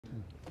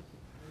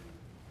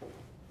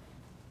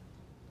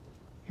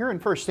Here in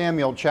 1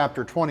 Samuel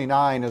chapter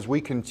 29, as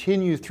we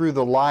continue through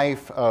the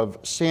life of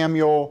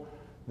Samuel,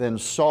 then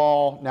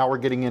Saul, now we're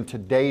getting into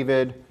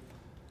David.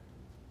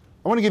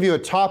 I want to give you a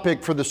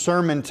topic for the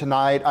sermon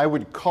tonight. I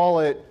would call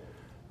it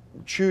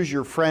Choose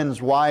Your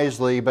Friends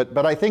Wisely,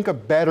 but I think a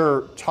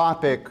better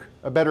topic,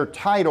 a better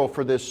title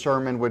for this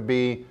sermon would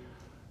be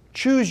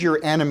Choose Your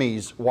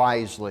Enemies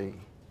Wisely.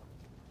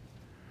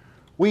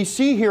 We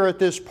see here at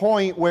this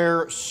point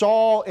where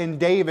Saul and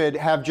David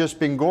have just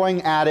been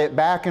going at it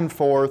back and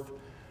forth.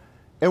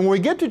 And when we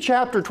get to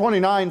chapter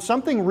 29,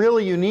 something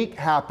really unique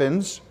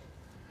happens.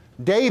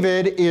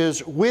 David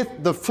is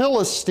with the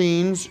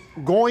Philistines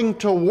going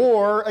to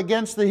war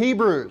against the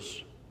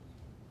Hebrews.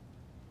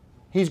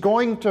 He's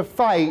going to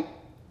fight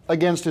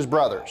against his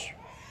brothers.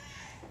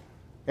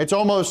 It's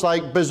almost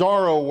like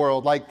Bizarro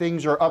World, like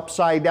things are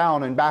upside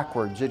down and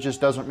backwards. It just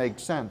doesn't make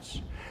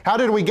sense. How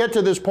did we get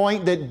to this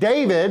point that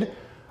David,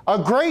 a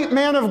great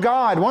man of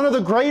God, one of the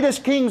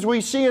greatest kings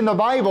we see in the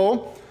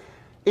Bible,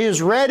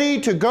 is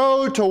ready to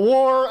go to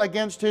war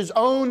against his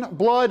own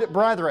blood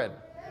brethren?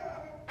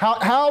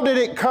 How did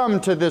it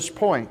come to this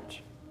point?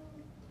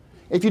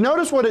 If you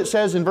notice what it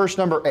says in verse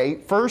number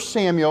 8, 1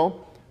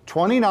 Samuel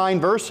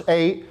 29 verse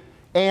 8,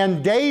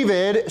 and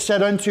David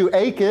said unto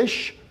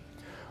Achish,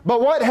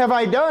 but what have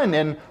I done,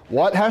 and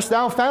what hast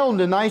thou found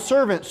in thy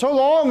servant, so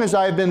long as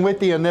I have been with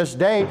thee in this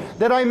day,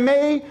 that I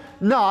may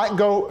not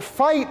go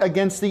fight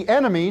against the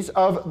enemies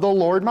of the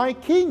Lord my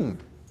king?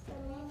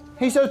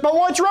 He says, but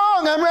what's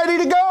wrong? I'm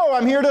ready to go.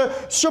 I'm here to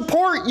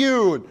support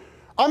you.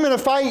 I'm going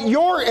to fight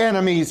your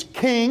enemies,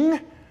 king.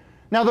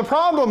 Now the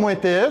problem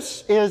with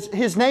this is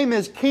his name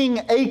is King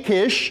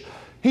Achish.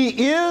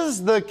 He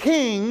is the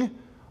king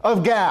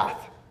of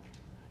Gath.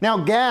 Now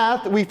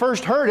Gath, we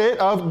first heard it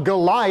of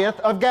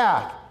Goliath of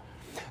Gath.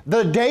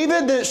 The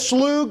David that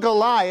slew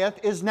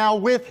Goliath is now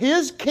with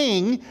his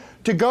king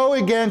to go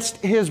against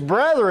his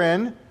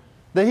brethren,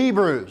 the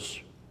Hebrews.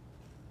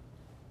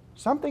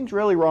 Something's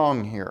really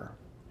wrong here.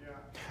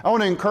 I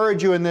want to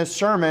encourage you in this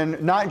sermon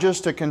not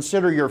just to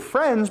consider your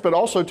friends, but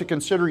also to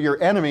consider your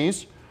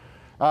enemies.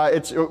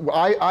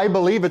 I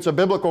believe it's a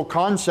biblical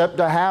concept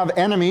to have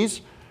enemies,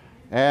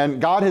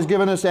 and God has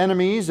given us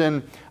enemies,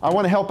 and I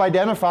want to help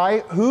identify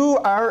who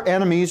our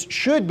enemies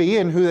should be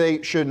and who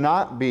they should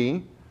not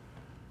be.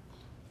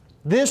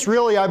 This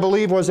really, I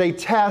believe, was a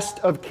test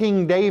of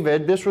King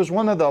David. This was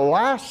one of the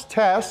last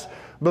tests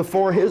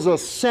before his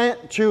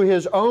ascent to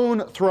his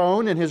own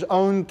throne and his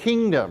own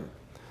kingdom.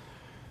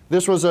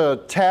 This was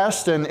a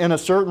test, and in a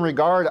certain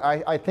regard,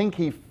 I think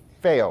he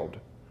failed.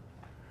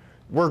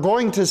 We're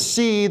going to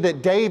see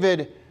that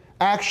David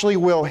actually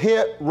will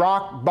hit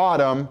rock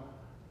bottom,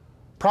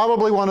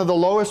 probably one of the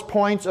lowest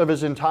points of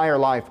his entire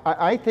life.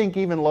 I think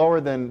even lower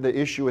than the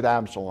issue with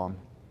Absalom.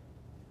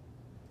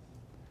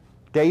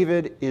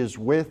 David is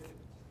with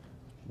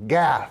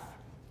Gath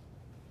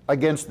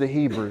against the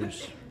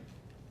Hebrews.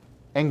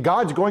 And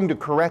God's going to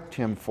correct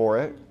him for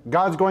it.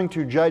 God's going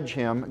to judge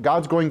him.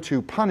 God's going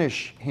to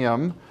punish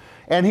him.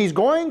 And he's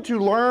going to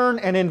learn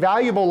an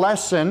invaluable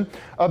lesson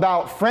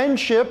about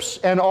friendships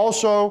and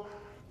also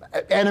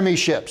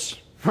enemyships,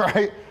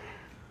 right?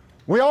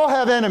 We all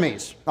have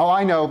enemies. Oh,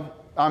 I know.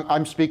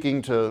 I'm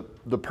speaking to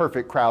the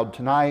perfect crowd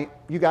tonight.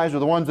 You guys are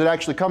the ones that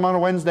actually come on a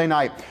Wednesday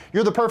night.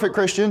 You're the perfect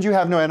Christians. You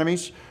have no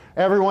enemies.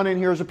 Everyone in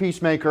here is a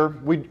peacemaker.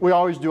 We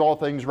always do all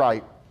things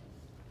right.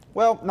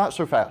 Well, not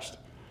so fast.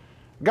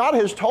 God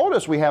has told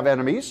us we have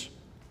enemies.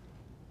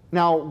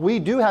 Now, we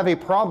do have a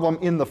problem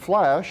in the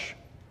flesh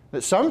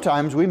that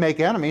sometimes we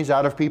make enemies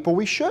out of people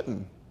we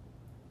shouldn't.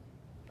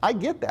 I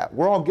get that.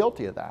 We're all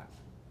guilty of that.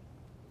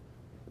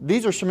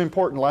 These are some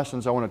important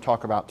lessons I want to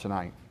talk about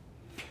tonight.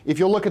 If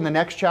you'll look in the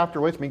next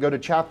chapter with me, go to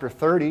chapter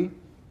 30.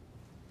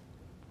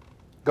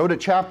 Go to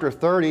chapter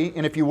 30,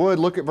 and if you would,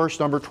 look at verse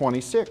number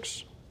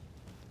 26.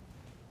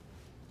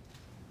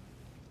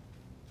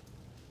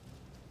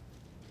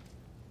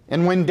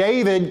 And when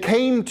David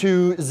came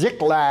to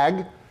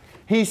Ziklag,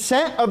 he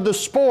sent of the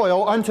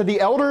spoil unto the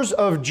elders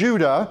of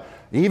Judah,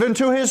 even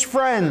to his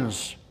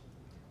friends,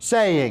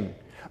 saying,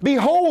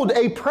 behold,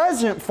 a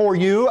present for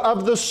you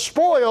of the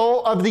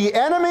spoil of the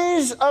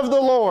enemies of the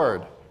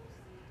Lord.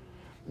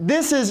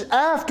 This is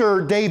after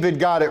David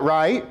got it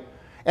right,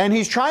 and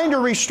he's trying to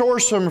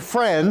restore some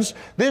friends.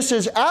 This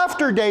is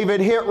after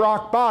David hit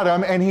rock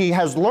bottom, and he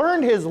has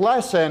learned his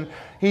lesson.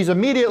 He's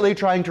immediately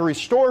trying to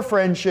restore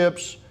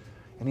friendships,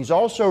 and he's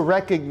also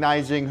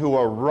recognizing who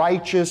a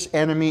righteous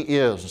enemy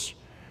is.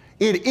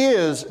 It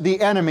is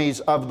the enemies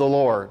of the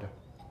Lord.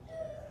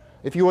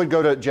 If you would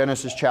go to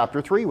Genesis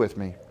chapter 3 with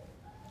me.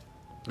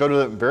 Go to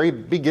the very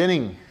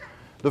beginning.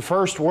 The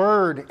first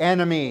word,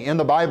 enemy, in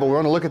the Bible. We're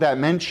going to look at that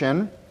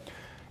mention.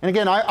 And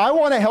again, I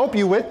want to help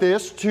you with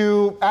this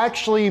to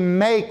actually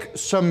make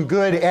some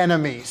good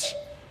enemies.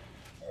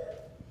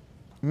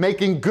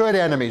 Making good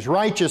enemies,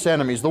 righteous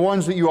enemies, the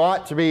ones that you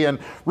ought to be. And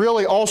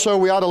really also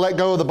we ought to let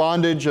go of the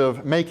bondage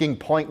of making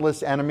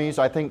pointless enemies.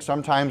 I think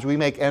sometimes we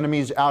make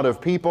enemies out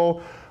of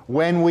people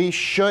when we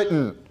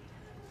shouldn't.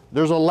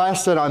 There's a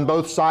lesson on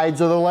both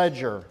sides of the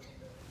ledger.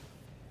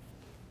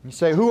 You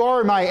say, who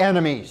are my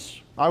enemies?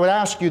 I would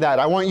ask you that.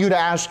 I want you to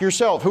ask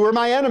yourself, who are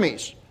my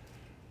enemies?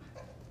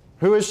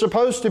 Who is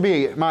supposed to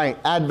be my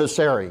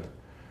adversary?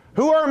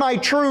 Who are my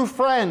true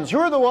friends? Who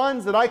are the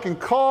ones that I can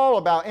call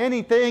about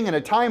anything in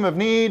a time of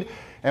need,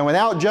 and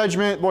without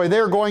judgment, boy,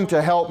 they're going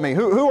to help me?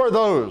 Who are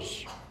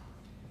those?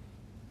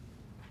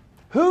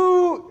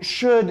 Who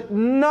should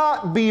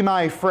not be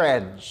my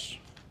friends?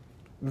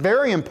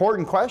 Very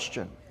important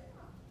question.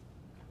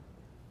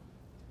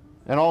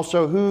 And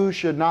also, who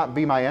should not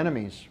be my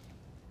enemies?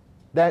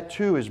 That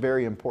too is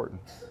very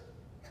important.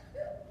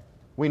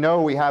 We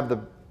know we have the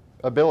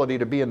ability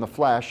to be in the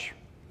flesh,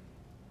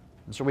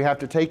 and so we have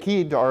to take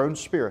heed to our own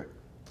spirit.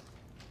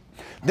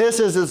 This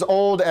is as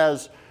old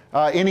as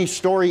any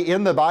story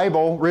in the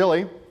Bible,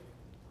 really.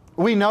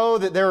 We know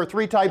that there are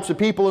three types of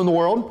people in the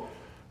world,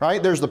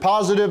 right? There's the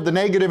positive, the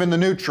negative, and the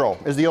neutral,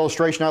 is the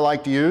illustration I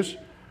like to use.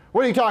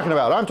 What are you talking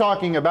about? I'm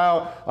talking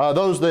about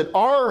those that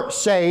are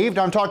saved.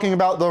 I'm talking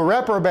about the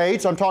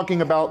reprobates. I'm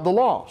talking about the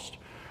lost.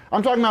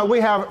 I'm talking about we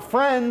have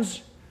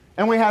friends,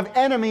 and we have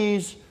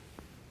enemies,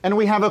 and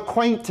we have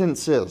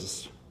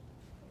acquaintances.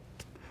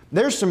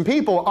 There's some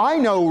people I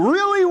know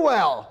really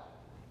well,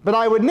 but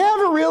I would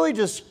never really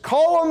just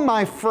call them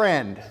my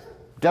friend.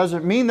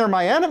 Doesn't mean they're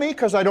my enemy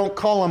because I don't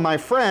call them my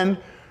friend,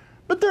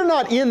 but they're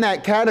not in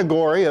that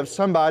category of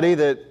somebody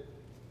that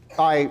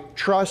I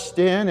trust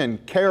in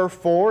and care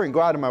for and go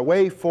out of my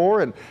way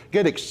for and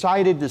get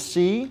excited to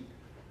see,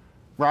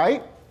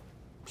 right?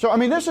 So, I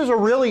mean, this is a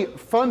really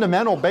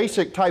fundamental,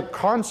 basic type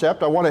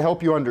concept I want to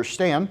help you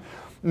understand.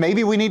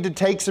 Maybe we need to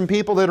take some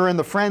people that are in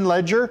the friend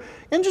ledger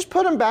and just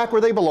put them back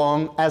where they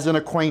belong as an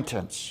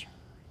acquaintance.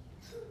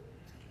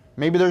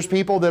 Maybe there's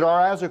people that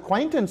are as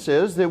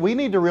acquaintances that we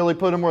need to really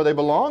put them where they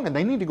belong, and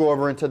they need to go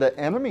over into the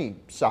enemy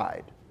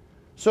side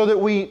so that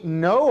we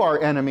know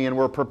our enemy and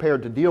we're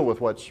prepared to deal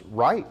with what's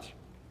right.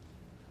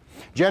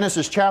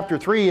 Genesis chapter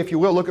 3, if you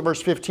will, look at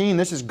verse 15.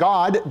 This is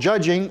God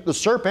judging the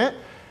serpent,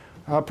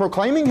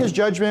 proclaiming His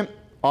judgment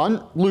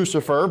on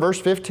Lucifer.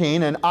 Verse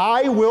 15, and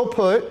I will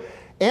put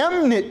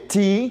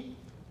enmity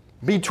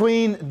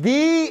between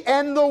thee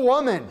and the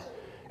woman,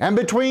 and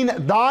between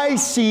thy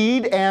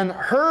seed and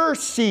her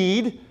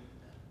seed.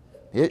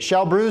 It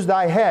shall bruise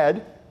thy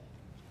head,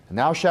 and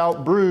thou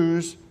shalt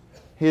bruise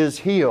his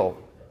heel.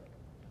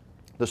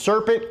 The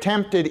serpent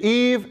tempted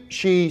Eve.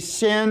 She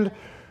sinned.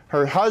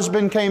 Her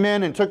husband came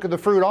in and took of the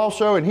fruit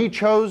also, and he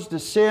chose to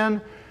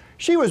sin.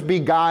 She was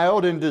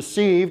beguiled and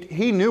deceived.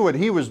 He knew what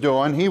he was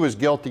doing. He was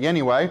guilty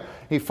anyway.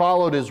 He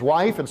followed his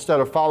wife instead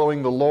of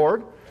following the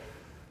Lord.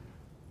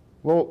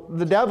 Well,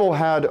 the devil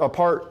had a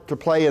part to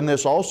play in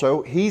this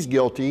also. He's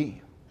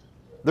guilty.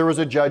 There was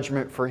a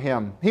judgment for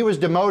him. He was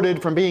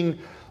demoted from being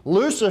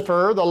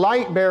Lucifer, the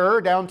light bearer,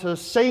 down to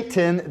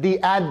Satan, the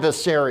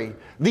adversary,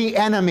 the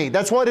enemy.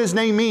 That's what his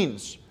name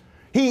means.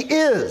 He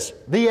is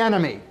the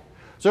enemy.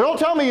 So don't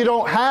tell me you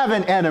don't have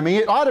an enemy.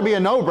 It ought to be a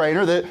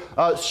no-brainer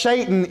that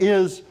Satan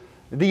is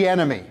the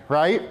enemy,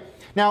 right?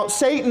 Now,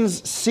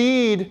 Satan's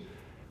seed,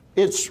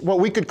 it's what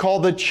we could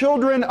call the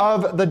children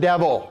of the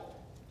devil.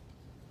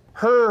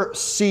 Her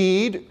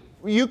seed,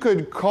 you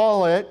could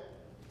call it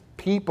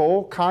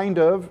people, kind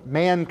of,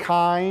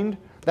 mankind.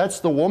 That's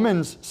the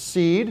woman's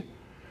seed.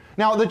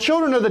 Now, the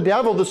children of the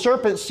devil, the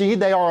serpent's seed,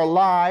 they are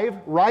alive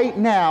right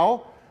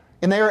now,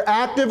 and they are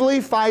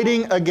actively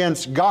fighting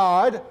against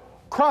God,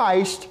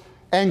 Christ,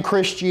 and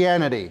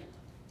Christianity.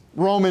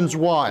 Romans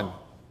 1.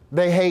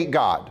 They hate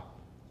God.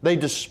 They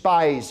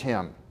despise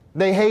Him.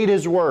 They hate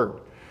His Word.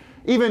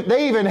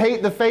 They even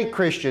hate the fake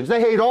Christians.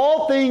 They hate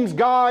all things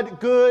God,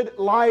 good,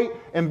 light,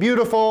 and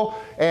beautiful,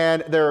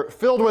 and they're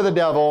filled with the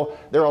devil.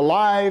 They're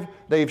alive.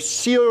 They've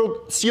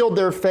sealed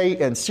their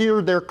fate and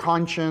seared their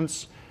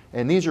conscience,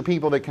 and these are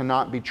people that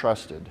cannot be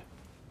trusted.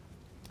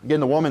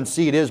 Again, the woman's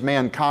seed is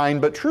mankind,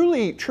 but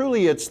truly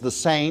it's the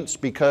saints,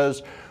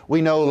 because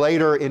we know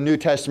later in New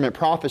Testament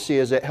prophecy,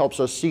 as it helps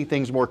us see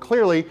things more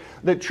clearly,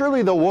 that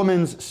truly the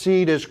woman's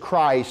seed is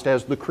Christ.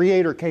 As the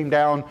Creator came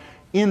down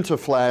into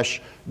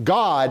flesh,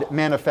 God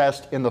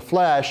manifest in the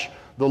flesh.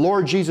 The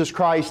Lord Jesus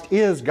Christ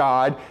is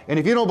God, and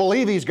if you don't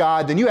believe He's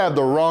God, then you have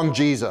the wrong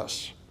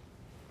Jesus.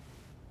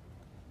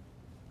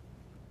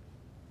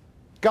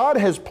 God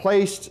has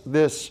placed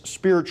this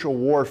spiritual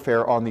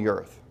warfare on the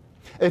earth.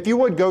 If you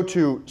would go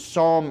to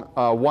Psalm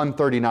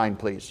 139,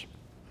 please.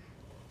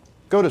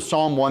 Go to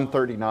Psalm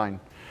 139.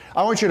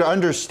 I want you to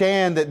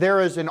understand that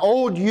there is an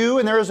old you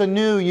and there is a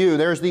new you.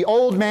 There's the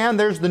old man,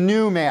 there's the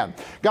new man.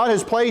 God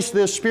has placed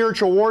this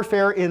spiritual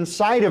warfare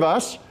inside of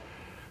us.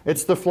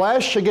 It's the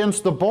flesh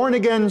against the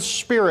born-again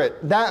spirit.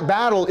 That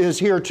battle is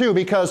here too,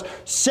 because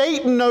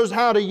Satan knows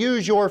how to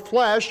use your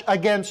flesh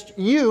against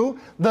you,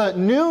 the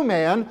new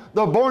man,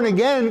 the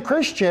born-again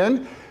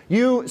Christian.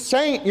 You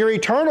saint, you're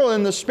eternal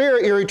in the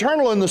spirit, you're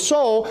eternal in the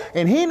soul,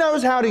 and he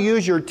knows how to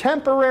use your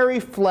temporary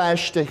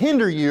flesh to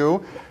hinder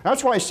you.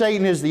 That's why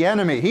Satan is the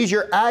enemy. He's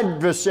your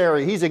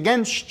adversary. He's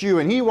against you,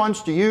 and he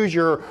wants to use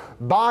your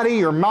body,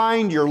 your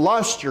mind, your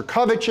lust, your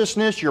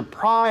covetousness, your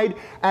pride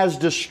as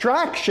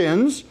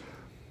distractions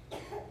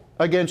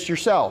against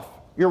yourself.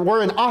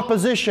 We're in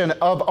opposition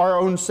of our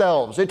own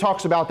selves. It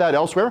talks about that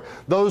elsewhere.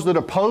 Those that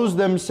oppose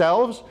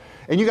themselves.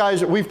 And you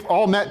guys, we've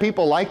all met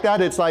people like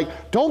that. It's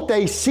like, don't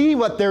they see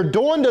what they're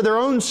doing to their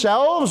own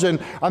selves? And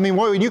I mean,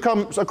 when you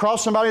come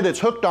across somebody that's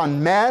hooked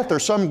on meth or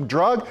some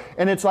drug,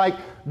 and it's like,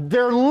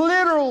 they're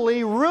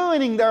literally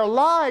ruining their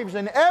lives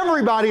and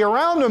everybody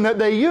around them that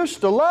they used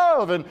to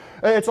love. And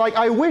it's like,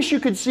 I wish you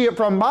could see it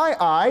from my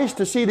eyes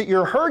to see that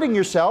you're hurting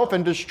yourself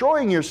and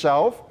destroying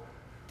yourself.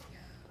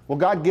 Well,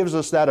 God gives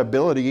us that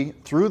ability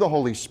through the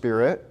Holy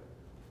Spirit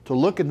to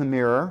look in the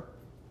mirror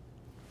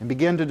and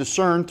begin to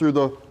discern through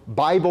the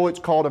Bible. It's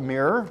called a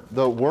mirror.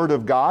 The Word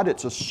of God,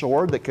 it's a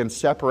sword that can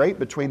separate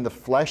between the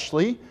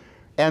fleshly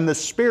and the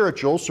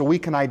spiritual so we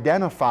can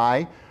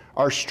identify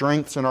our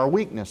strengths and our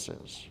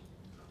weaknesses.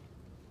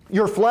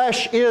 Your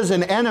flesh is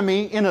an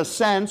enemy in a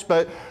sense,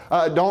 but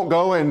don't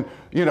go and,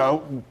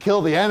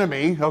 kill the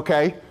enemy,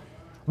 okay?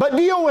 But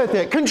deal with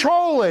it,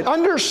 control it,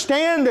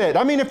 understand it.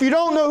 I mean, if you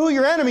don't know who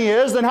your enemy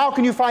is, then how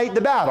can you fight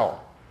the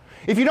battle?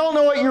 If you don't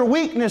know what your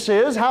weakness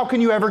is, how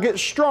can you ever get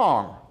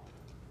strong?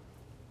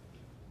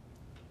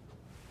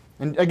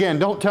 And again,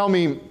 don't tell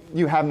me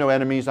you have no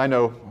enemies. I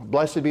know,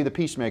 blessed be the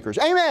peacemakers.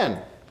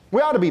 Amen! We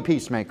ought to be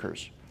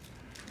peacemakers.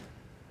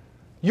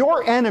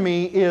 Your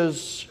enemy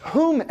is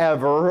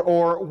whomever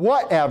or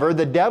whatever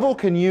the devil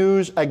can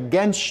use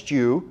against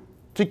you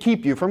to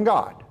keep you from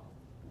God.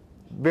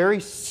 Very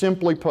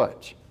simply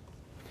put.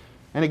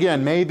 And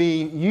again,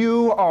 maybe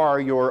you are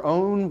your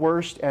own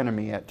worst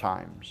enemy at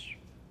times.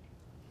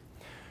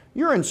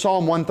 You're in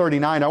Psalm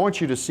 139. I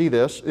want you to see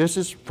this. This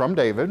is from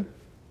David.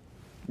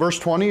 Verse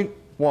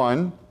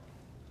 21.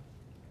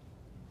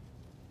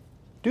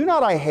 Do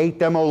not I hate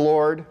them, O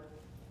Lord,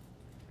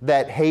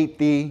 that hate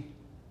thee?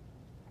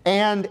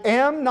 And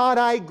am not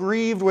I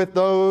grieved with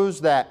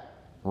those that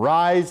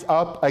rise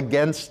up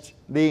against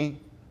thee?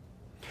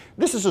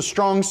 This is a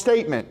strong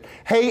statement.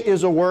 Hate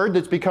is a word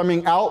that's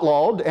becoming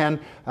outlawed, and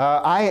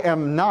I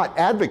am not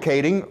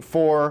advocating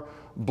for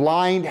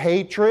blind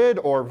hatred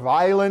or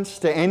violence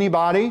to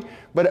anybody,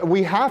 but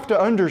we have to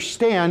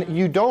understand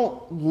you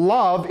don't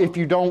love if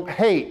you don't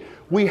hate.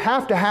 We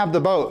have to have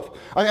the both.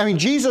 I mean,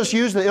 Jesus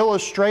used the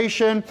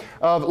illustration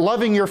of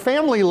loving your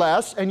family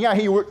less, and yeah,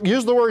 He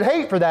used the word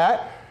hate for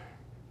that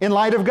in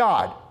light of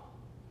God.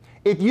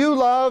 If you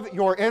love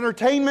your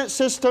entertainment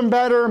system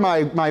better,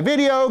 my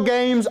video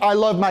games, I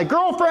love my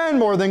girlfriend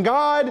more than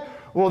God,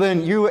 well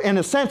then you, in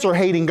a sense, are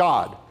hating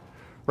God,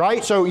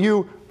 right? So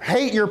you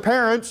hate your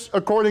parents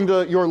according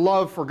to your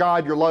love for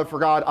God. Your love for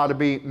God ought to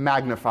be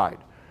magnified.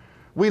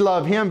 We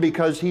love Him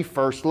because He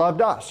first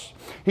loved us.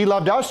 He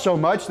loved us so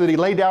much that He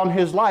laid down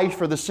His life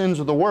for the sins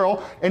of the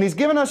world, and He's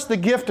given us the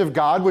gift of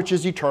God, which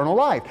is eternal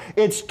life.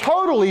 It's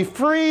totally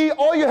free.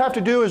 All you have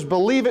to do is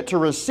believe it to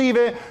receive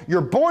it. You're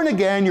born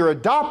again. You're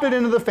adopted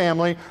into the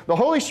family. The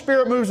Holy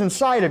Spirit moves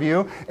inside of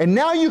you, and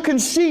now you can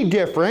see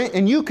different,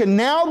 and you can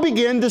now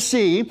begin to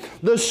see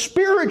the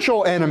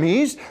spiritual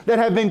enemies that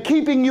have been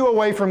keeping you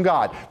away from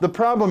God. The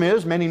problem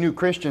is, many new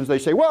Christians, they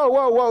say, whoa,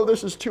 whoa, whoa,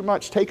 this is too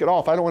much. Take it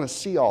off. I don't want to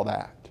see all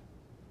that.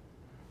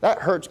 That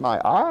hurts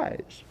my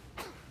eyes.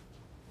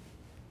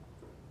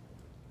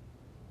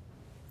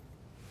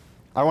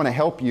 I want to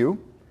help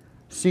you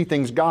see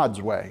things God's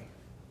way.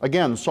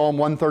 Again, Psalm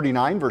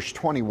 139, verse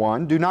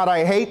 21. Do not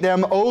I hate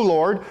them, O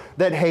Lord,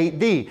 that hate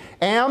thee?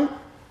 Am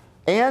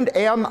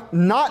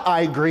not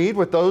I grieved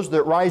with those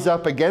that rise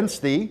up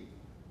against thee?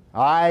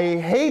 I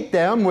hate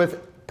them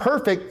with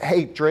perfect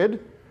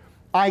hatred.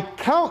 I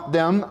count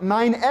them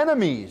mine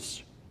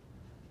enemies.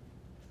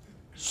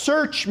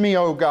 Search me,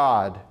 O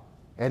God,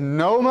 and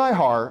know my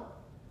heart.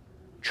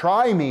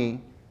 Try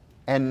me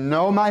and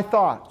know my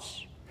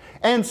thoughts.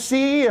 And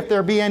see if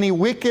there be any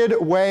wicked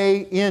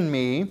way in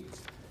me,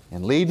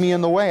 and lead me in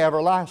the way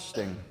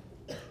everlasting.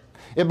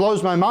 It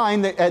blows my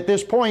mind that at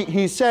this point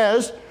he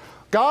says,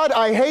 God,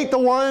 I hate the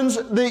ones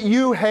that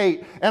you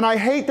hate, and I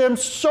hate them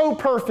so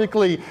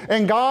perfectly.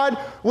 And God,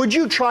 would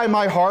you try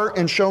my heart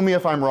and show me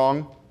if I'm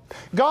wrong?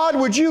 God,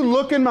 would you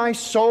look in my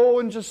soul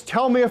and just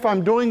tell me if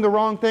I'm doing the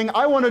wrong thing?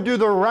 I want to do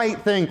the right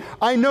thing.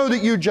 I know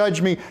that you judge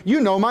me.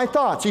 You know my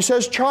thoughts. He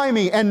says, try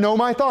me and know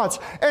my thoughts,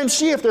 and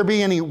see if there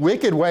be any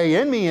wicked way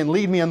in me, and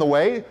lead me in the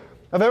way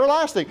of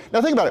everlasting.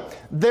 Now think about it.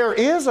 There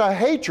is a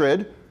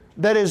hatred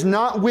that is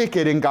not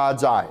wicked in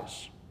God's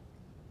eyes.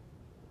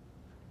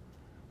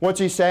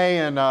 What's He say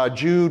in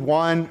Jude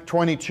 1,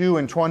 22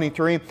 and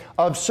 23?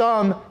 Of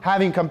some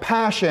having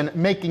compassion,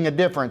 making a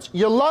difference.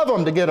 You love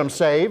them to get them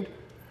saved.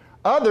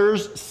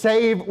 Others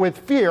save with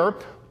fear,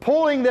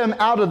 pulling them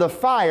out of the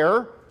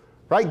fire,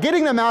 right?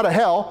 Getting them out of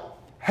hell,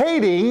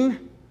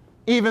 hating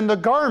even the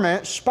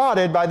garment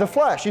spotted by the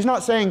flesh. He's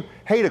not saying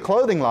hate a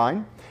clothing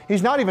line.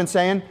 He's not even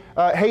saying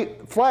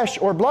hate flesh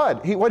or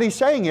blood. What he's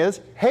saying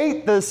is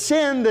hate the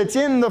sin that's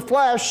in the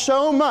flesh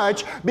so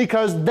much,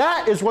 because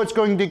that is what's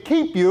going to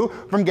keep you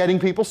from getting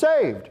people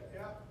saved.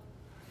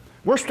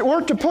 We're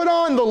to put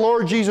on the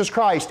Lord Jesus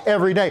Christ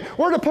every day.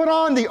 We're to put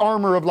on the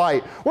armor of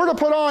light. We're to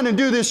put on and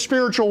do this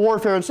spiritual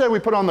warfare. Instead, we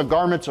put on the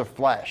garments of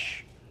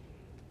flesh.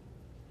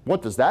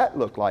 What does that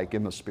look like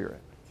in the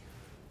Spirit?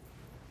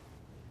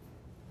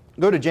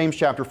 Go to James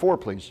chapter 4,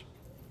 please.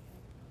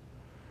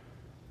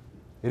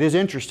 It is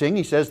interesting.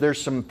 He says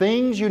there's some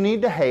things you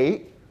need to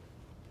hate,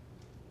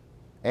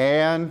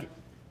 and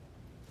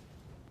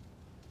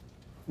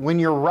when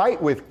you're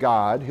right with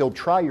God, He'll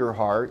try your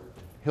heart,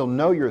 He'll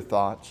know your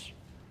thoughts,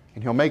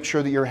 and He'll make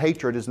sure that your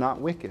hatred is not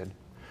wicked.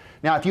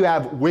 Now, if you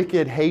have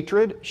wicked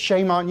hatred,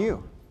 shame on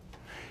you.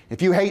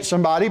 If you hate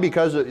somebody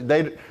because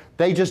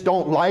they just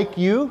don't like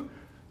you,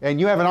 and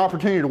you have an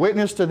opportunity to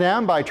witness to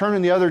them by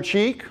turning the other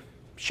cheek,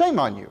 shame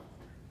on you.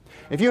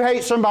 If you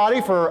hate somebody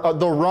for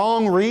the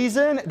wrong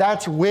reason,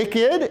 that's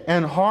wicked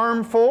and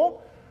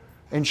harmful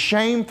and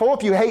shameful.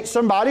 If you hate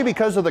somebody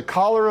because of the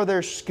color of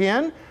their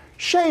skin,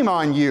 shame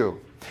on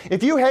you.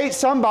 If you hate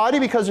somebody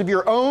because of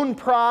your own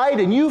pride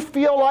and you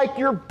feel like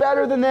you're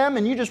better than them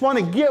and you just want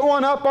to get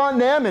one up on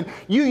them and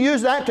you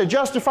use that to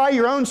justify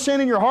your own sin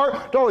in your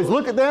heart, to always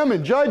look at them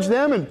and judge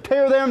them and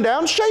tear them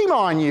down, shame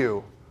on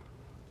you.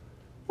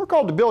 We're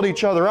called to build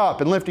each other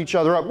up and lift each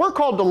other up. We're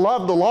called to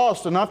love the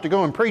lost enough to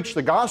go and preach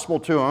the gospel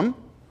to them.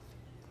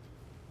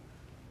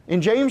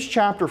 In James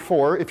chapter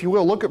 4, if you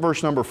will, look at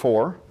verse number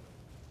 4.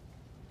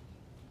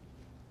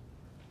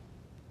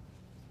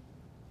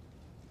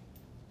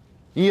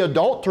 Ye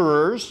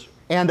adulterers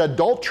and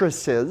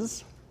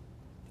adulteresses,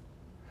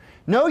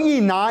 know ye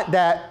not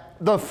that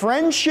the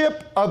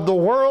friendship of the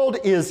world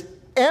is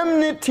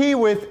enmity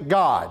with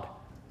God?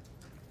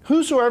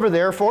 Whosoever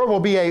therefore will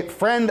be a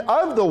friend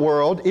of the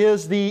world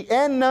is the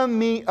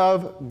enemy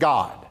of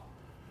God.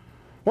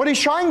 What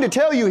he's trying to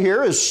tell you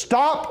here is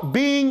stop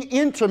being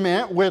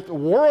intimate with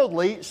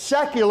worldly,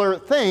 secular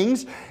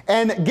things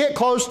and get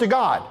close to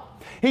God.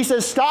 He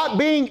says stop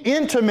being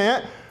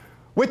intimate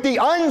with the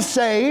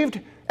unsaved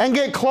and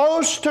get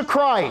close to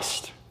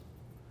Christ.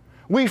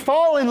 We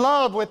fall in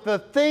love with the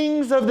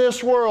things of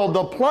this world,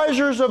 the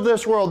pleasures of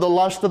this world, the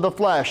lust of the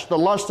flesh, the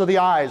lust of the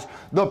eyes,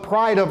 the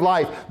pride of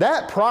life.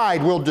 That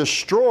pride will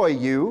destroy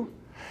you.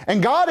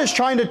 And God is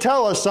trying to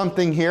tell us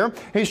something here.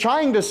 He's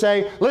trying to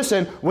say,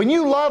 listen, when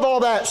you love all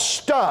that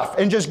stuff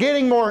and just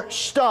getting more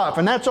stuff,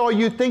 and that's all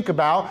you think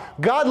about,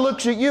 God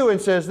looks at you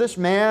and says, this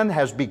man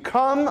has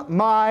become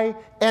my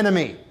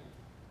enemy.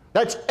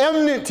 That's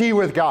enmity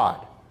with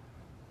God.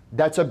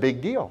 That's a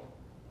big deal.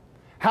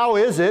 How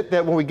is it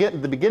that when we get to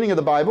the beginning of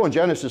the Bible in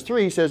Genesis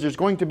 3, he says there's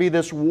going to be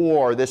this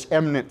war, this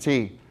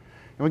enmity.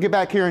 And we get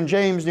back here in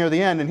James near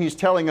the end and he's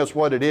telling us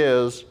what it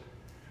is.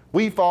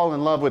 We fall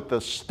in love with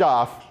the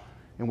stuff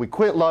and we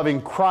quit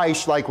loving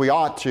Christ like we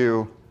ought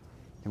to,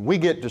 and we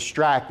get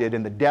distracted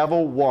and the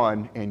devil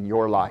won in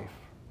your life.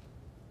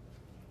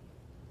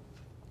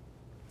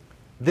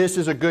 This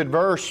is a good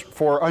verse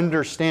for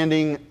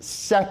understanding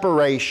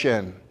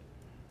separation,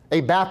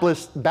 a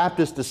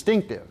Baptist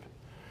distinctive.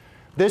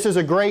 This is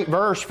a great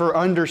verse for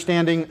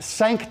understanding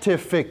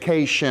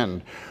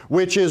sanctification,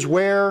 which is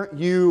where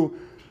you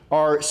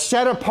are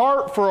set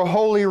apart for a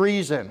holy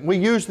reason. We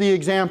use the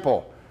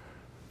example.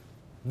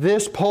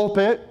 This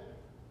pulpit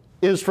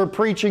is for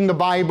preaching the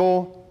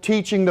Bible,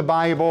 teaching the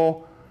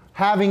Bible,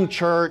 having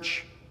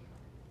church,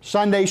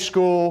 Sunday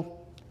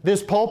school.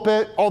 This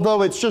pulpit,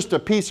 although it's just a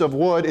piece of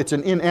wood, it's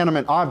an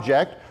inanimate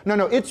object.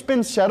 No, it's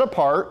been set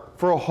apart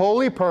for a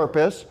holy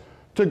purpose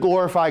to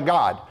glorify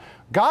God.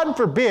 God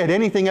forbid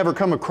anything ever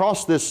come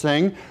across this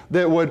thing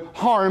that would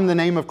harm the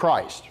name of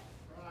Christ.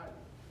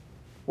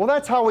 Well,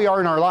 that's how we are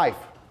in our life.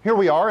 Here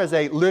we are as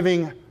a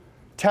living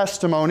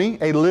testimony,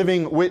 a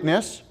living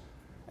witness,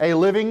 a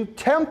living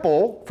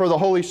temple for the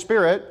Holy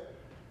Spirit.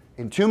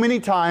 And too many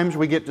times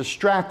we get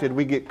distracted,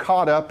 we get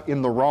caught up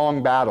in the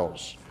wrong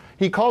battles.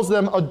 He calls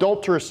them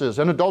adulteresses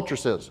and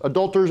adulteresses,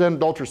 adulterers and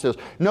adulteresses.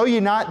 Know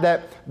ye not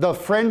that the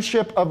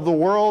friendship of the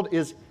world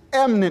is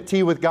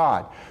enmity with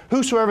God?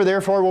 Whosoever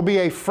therefore will be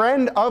a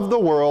friend of the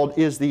world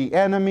is the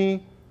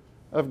enemy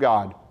of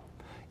God.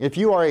 If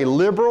you are a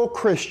liberal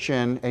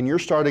Christian and you're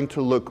starting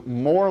to look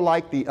more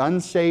like the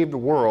unsaved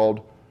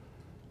world,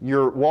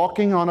 you're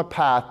walking on a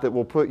path that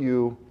will put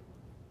you,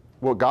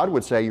 what God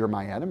would say, you're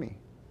my enemy.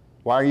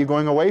 Why are you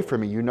going away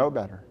from me? You know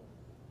better.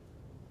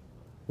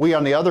 We,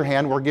 on the other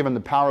hand, we're given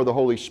the power of the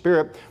Holy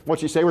Spirit.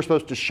 What's he say? We're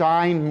supposed to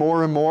shine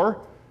more and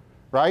more,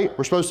 right?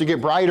 We're supposed to get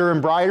brighter and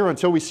brighter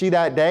until we see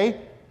that day.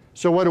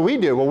 So what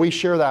do? Well, we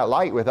share that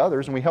light with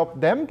others and we help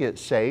them get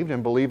saved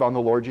and believe on the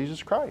Lord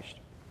Jesus Christ.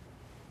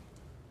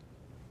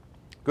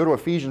 Go to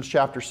Ephesians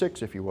chapter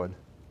 6, if you would.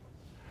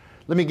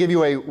 Let me give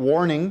you a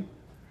warning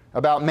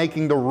about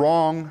making the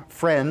wrong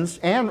friends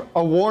and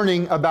a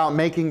warning about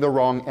making the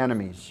wrong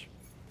enemies.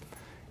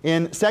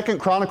 In 2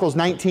 Chronicles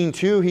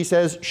 19:2, he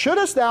says,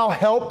 shouldest thou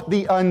help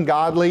the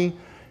ungodly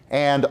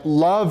and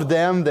love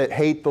them that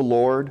hate the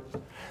Lord?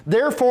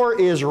 Therefore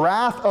is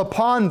wrath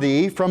upon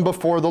thee from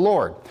before the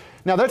Lord.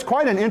 Now that's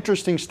quite an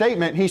interesting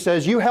statement. He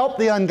says, you help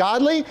the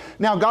ungodly,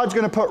 now God's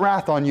going to put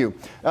wrath on you.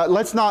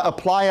 Let's not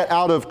apply it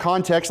out of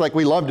context like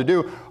we love to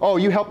do. Oh,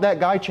 you help that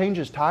guy change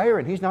his tire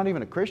and he's not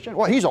even a Christian?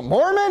 Well, he's a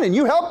Mormon and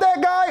you help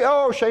that guy?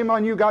 Oh, shame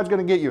on you, God's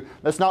going to get you.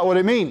 That's not what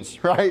it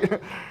means,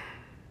 right?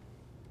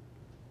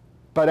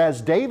 But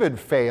as David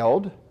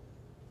failed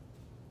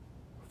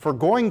for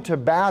going to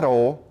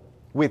battle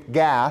with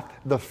Gath,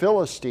 the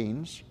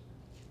Philistines,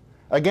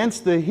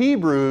 against the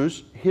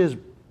Hebrews, his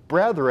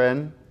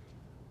brethren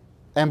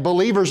and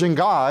believers in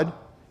God.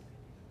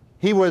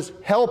 He was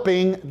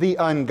helping the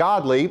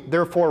ungodly,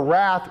 therefore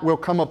wrath will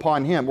come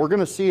upon him. We're going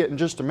to see it in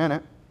just a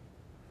minute.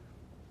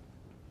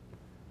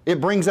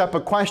 It brings up a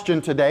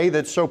question today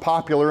that's so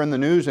popular in the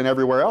news and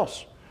everywhere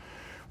else.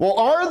 Well,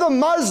 are the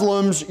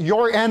Muslims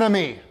your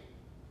enemy?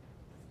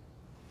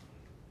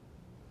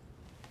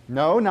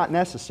 No, not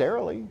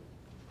necessarily.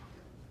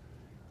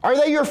 Are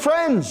they your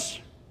friends?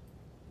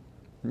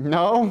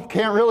 No,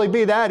 can't really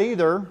be that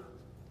either.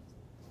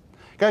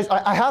 Guys,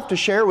 I have to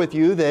share with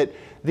you that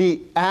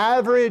the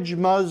average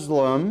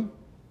Muslim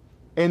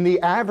and the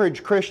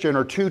average Christian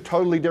are two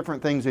totally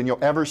different things than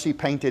you'll ever see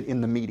painted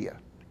in the media.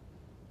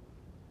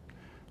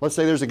 Let's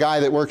say there's a guy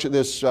that works at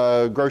this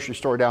grocery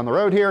store down the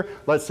road here.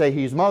 Let's say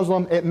he's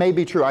Muslim. It may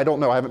be true. I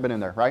don't know. I haven't been in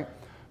there, right?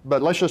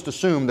 But let's just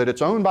assume that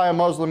it's owned by a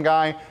Muslim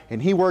guy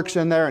and he works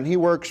in there and he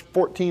works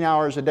 14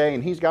 hours a day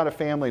and he's got a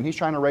family and he's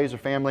trying to raise a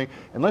family.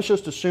 And let's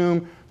just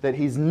assume that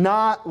he's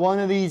not one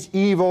of these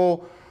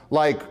evil,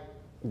 like,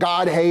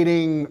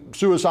 God-hating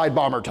suicide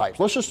bomber types.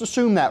 Let's just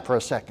assume that for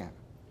a second.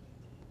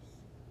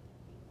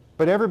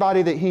 But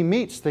everybody that he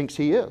meets thinks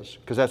he is,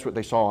 because that's what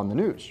they saw on the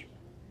news.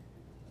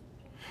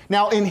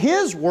 Now, in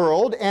his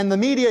world and the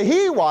media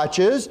he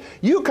watches,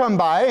 you come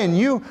by and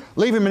you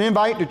leave him an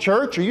invite to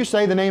church or you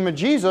say the name of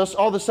Jesus,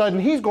 all of a sudden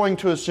he's going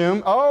to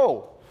assume,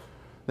 oh,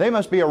 they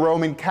must be a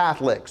Roman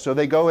Catholic. So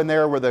they go in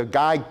there where the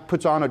guy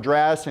puts on a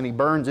dress and he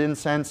burns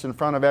incense in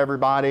front of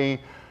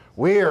everybody.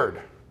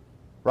 Weird.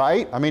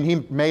 Right? I mean, he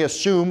may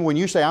assume when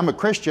you say, I'm a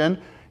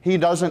Christian, he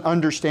doesn't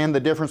understand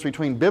the difference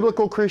between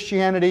biblical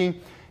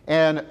Christianity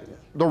and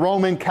the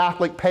Roman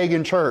Catholic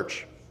pagan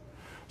church.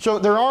 So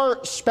there are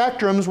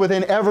spectrums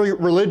within every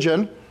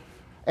religion,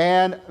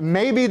 and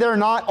maybe they're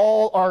not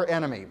all our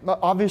enemy. But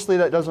obviously,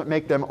 that doesn't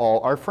make them all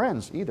our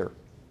friends either.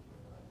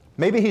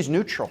 Maybe he's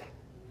neutral.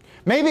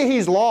 Maybe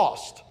he's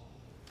lost.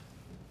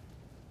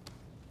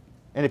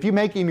 And if you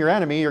make him your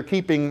enemy, you're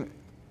keeping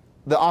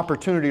the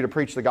opportunity to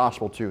preach the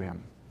gospel to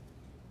him.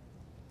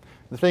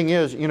 The thing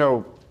is, you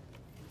know,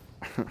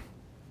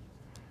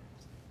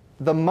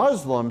 the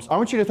Muslims, I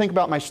want you to think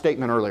about my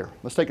statement earlier.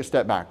 Let's take a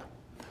step back.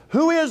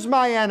 Who is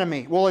my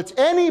enemy? Well, it's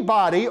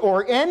anybody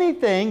or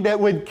anything that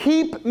would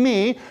keep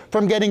me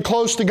from getting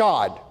close to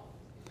God.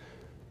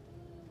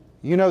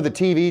 You know the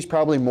TV's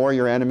probably more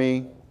your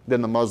enemy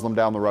than the Muslim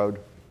down the road.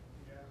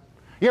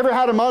 You ever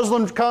had a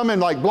Muslim come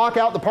and like block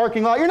out the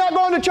parking lot? You're not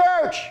going to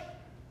church!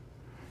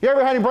 You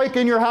ever had him break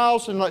in your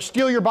house and like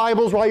steal your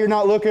Bibles while you're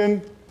not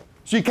looking?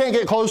 So you can't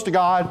get close to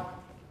God.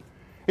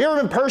 You ever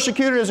been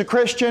persecuted as a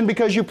Christian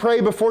because you pray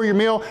before your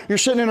meal? You're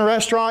sitting in a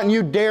restaurant and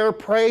you dare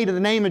pray to the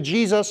name of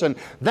Jesus and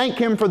thank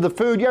Him for the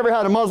food. You ever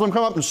had a Muslim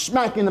come up and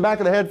smack you in the back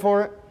of the head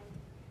for it?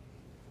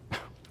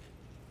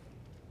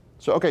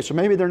 So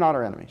maybe they're not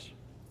our enemies.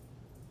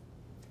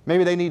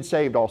 Maybe they need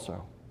saved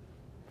also.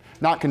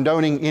 Not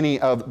condoning any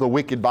of the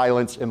wicked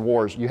violence and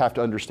wars. You have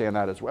to understand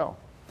that as well.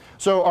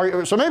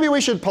 So maybe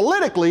we should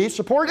politically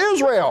support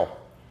Israel.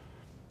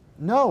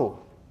 No.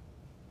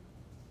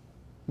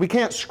 We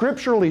can't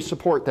scripturally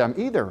support them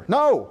either.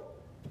 No.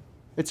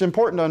 It's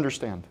important to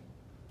understand.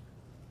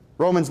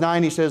 Romans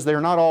 9, he says, they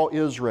are not all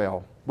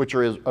Israel, which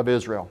are of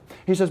Israel.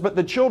 He says, but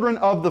the children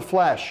of the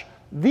flesh,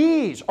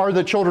 these are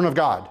the children of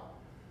God.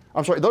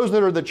 I'm sorry, those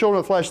that are the children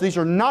of the flesh, these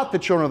are not the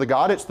children of the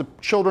God, it's the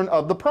children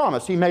of the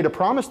promise. He made a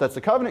promise, that's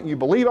the covenant, you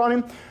believe on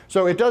Him.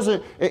 So it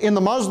doesn't, in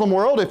the Muslim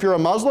world, if you're a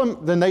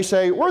Muslim, then they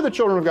say, we're the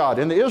children of God.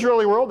 In the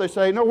Israeli world, they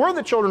say, no, we're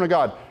the children of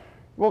God.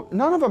 Well,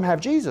 none of them have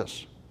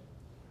Jesus.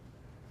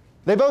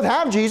 They both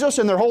have Jesus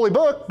in their holy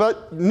book,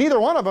 but neither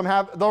one of them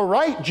have the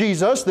right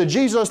Jesus, the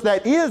Jesus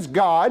that is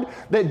God,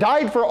 that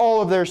died for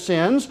all of their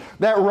sins,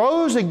 that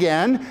rose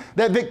again,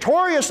 that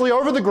victoriously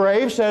over the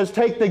grave says,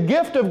 take the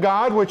gift of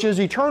God, which is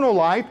eternal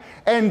life,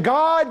 and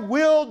God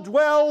will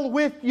dwell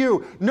with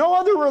you. No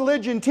other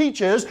religion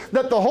teaches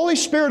that the Holy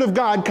Spirit of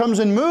God comes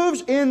and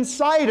moves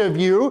inside of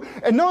you,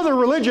 and no other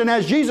religion,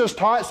 as Jesus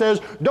taught,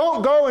 says,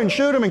 don't go and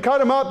shoot them and cut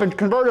them up and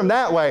convert them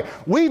that way.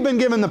 We've been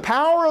given the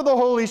power of the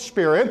Holy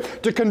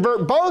Spirit to convert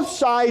both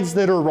sides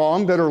that are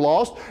wrong, that are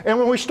lost. And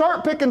when we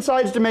start picking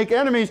sides to make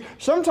enemies,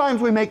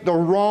 sometimes we make the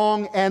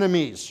wrong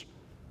enemies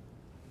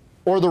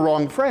or the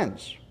wrong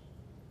friends.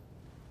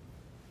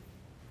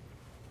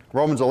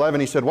 Romans 11,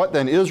 he said, what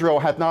then? Israel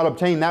hath not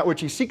obtained that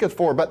which he seeketh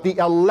for, but the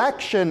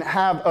election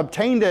have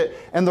obtained it,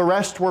 and the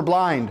rest were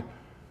blind.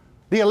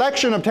 The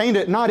election obtained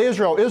it, not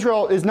Israel.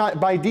 Israel is not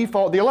by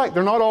default the elect.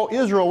 They're not all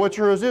Israel.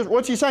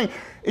 What's he saying?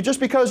 It's just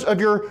because of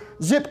your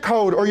zip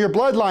code or your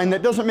bloodline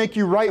that doesn't make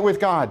you right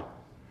with God.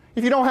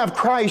 If you don't have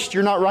Christ,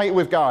 you're not right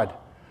with God.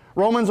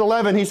 Romans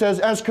 11, he says,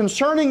 as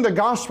concerning the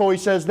gospel, he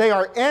says, they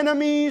are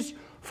enemies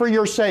for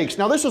your sakes.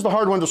 Now this is the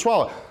hard one to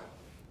swallow.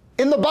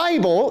 In the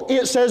Bible,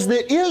 it says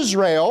that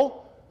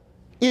Israel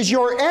is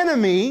your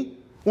enemy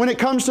when it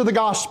comes to the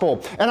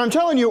gospel. And I'm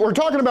telling you, we're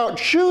talking about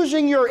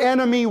choosing your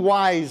enemy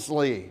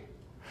wisely.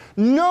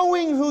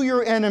 Knowing who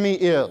your enemy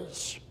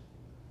is.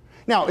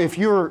 Now, if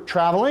you're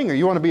traveling or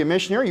you want to be a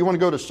missionary, you want to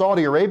go to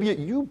Saudi Arabia,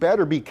 you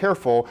better be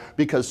careful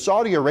because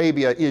Saudi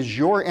Arabia is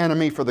your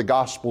enemy for the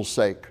gospel's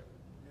sake.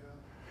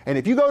 And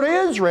if you go to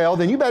Israel,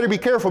 then you better be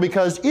careful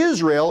because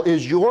Israel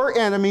is your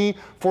enemy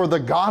for the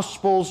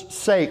gospel's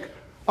sake.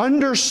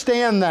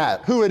 Understand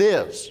that, who it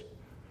is.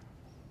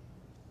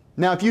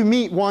 Now, if you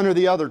meet one or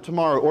the other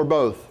tomorrow or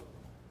both,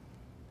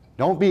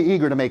 don't be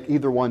eager to make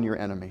either one your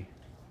enemy.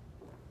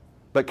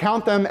 But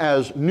count them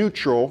as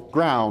neutral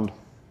ground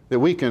that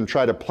we can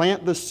try to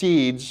plant the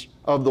seeds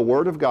of the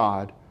Word of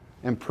God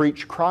and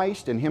preach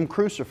Christ and Him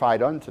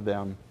crucified unto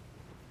them.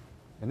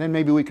 And then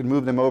maybe we can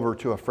move them over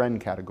to a friend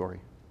category.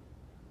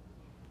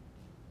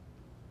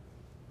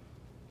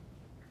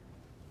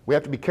 We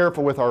have to be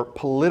careful with our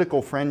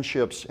political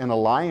friendships and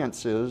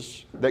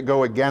alliances that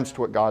go against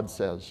what God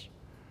says.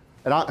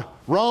 And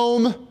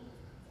Rome,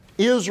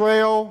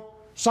 Israel,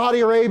 Saudi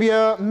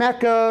Arabia,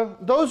 Mecca,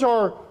 those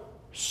are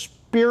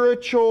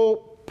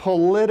spiritual,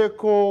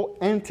 political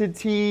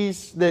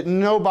entities that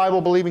no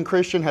Bible-believing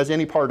Christian has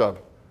any part of.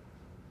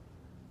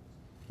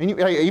 And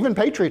even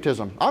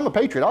patriotism. I'm a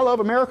patriot. I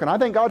love America, and I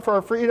thank God for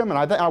our freedom.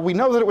 And we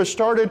know that it was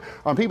started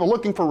on people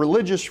looking for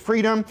religious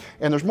freedom,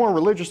 and there's more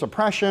religious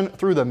oppression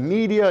through the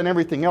media and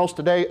everything else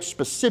today,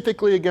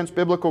 specifically against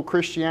biblical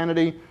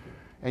Christianity.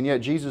 And yet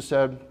Jesus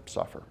said,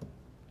 suffer.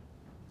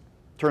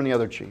 Turn the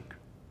other cheek.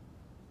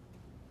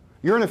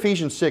 You're in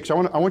Ephesians 6. I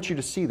want you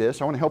to see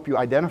this. I want to help you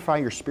identify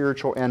your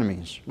spiritual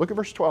enemies. Look at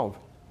verse 12.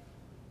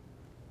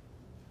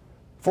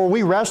 For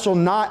we wrestle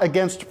not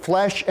against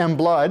flesh and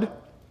blood,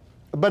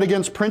 but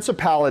against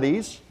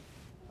principalities,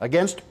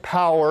 against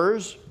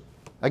powers,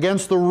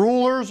 against the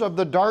rulers of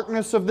the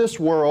darkness of this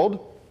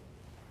world,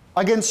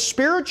 against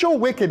spiritual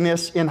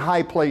wickedness in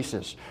high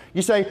places.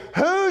 You say,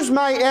 who's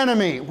my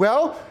enemy?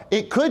 Well,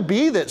 it could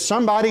be that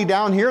somebody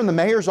down here in the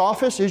mayor's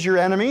office is your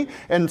enemy,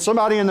 and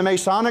somebody in the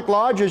Masonic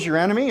Lodge is your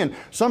enemy, and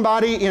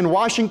somebody in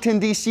Washington,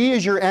 D.C.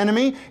 is your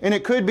enemy, and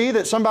it could be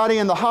that somebody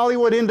in the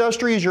Hollywood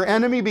industry is your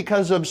enemy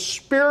because of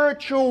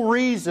spiritual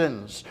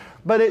reasons.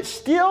 But it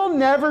still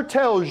never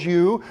tells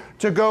you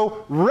to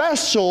go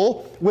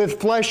wrestle with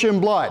flesh and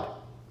blood.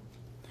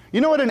 You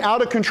know what an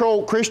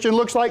out-of-control Christian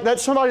looks like?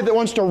 That's somebody that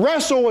wants to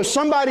wrestle with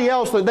somebody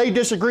else that they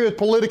disagree with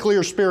politically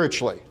or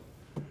spiritually.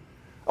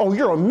 Oh,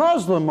 you're a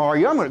Muslim, are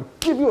you? I'm going to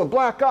give you a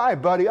black eye,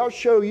 buddy. I'll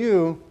show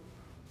you.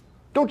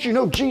 Don't you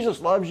know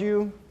Jesus loves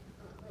you?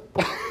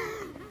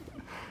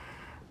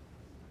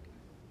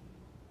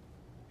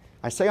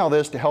 I say all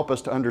this to help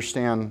us to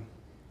understand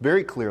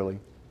very clearly.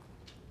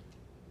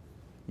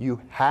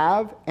 You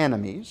have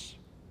enemies.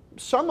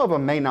 Some of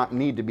them may not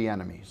need to be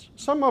enemies.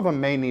 Some of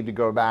them may need to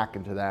go back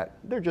into that.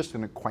 They're just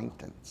an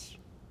acquaintance.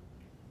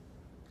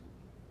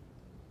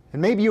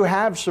 And maybe you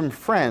have some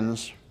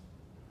friends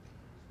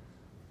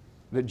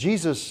that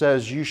Jesus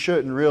says you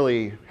shouldn't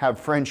really have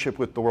friendship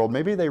with the world.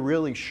 Maybe they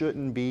really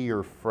shouldn't be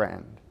your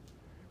friend.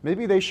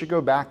 Maybe they should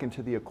go back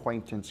into the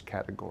acquaintance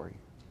category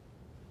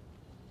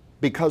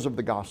because of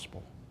the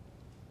gospel.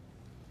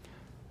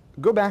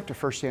 Go back to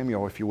 1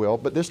 Samuel, if you will,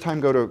 but this time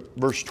go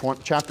to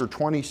chapter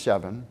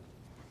 27.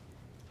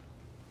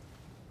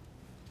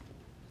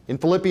 In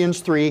Philippians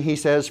 3, he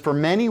says, For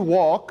many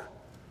walk,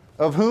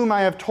 of whom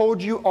I have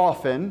told you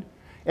often,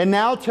 and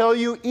now tell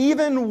you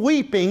even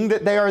weeping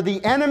that they are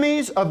the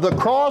enemies of the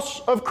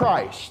cross of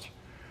Christ.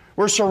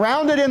 We're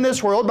surrounded in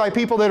this world by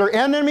people that are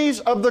enemies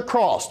of the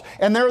cross.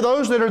 And there are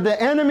those that are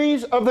the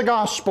enemies of the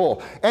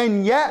gospel.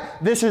 And yet,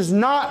 this is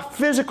not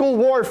physical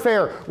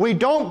warfare. We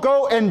don't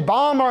go and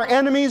bomb our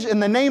enemies in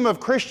the name of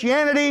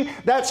Christianity.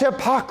 That's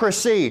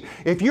hypocrisy.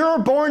 If you're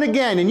born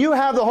again and you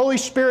have the Holy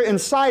Spirit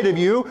inside of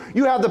you,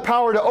 you have the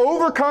power to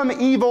overcome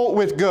evil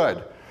with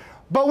good.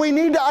 But we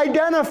need to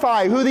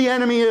identify who the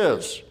enemy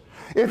is.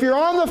 If you're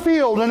on the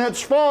field and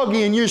it's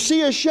foggy and you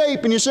see a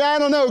shape and you say, I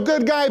don't know,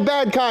 good guy,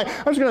 bad guy,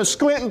 I'm just going to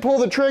squint and pull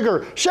the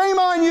trigger. Shame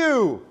on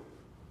you!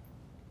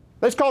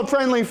 That's called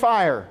friendly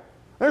fire.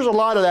 There's a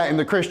lot of that in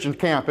the Christian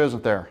camp,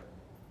 isn't there?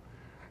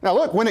 Now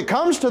look, when it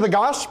comes to the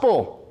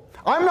gospel,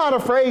 I'm not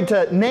afraid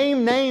to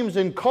name names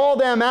and call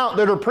them out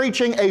that are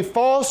preaching a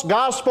false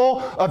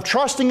gospel of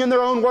trusting in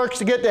their own works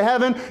to get to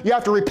heaven. You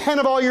have to repent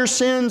of all your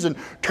sins and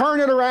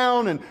turn it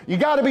around, and you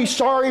got to be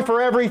sorry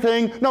for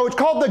everything. No, it's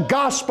called the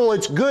gospel.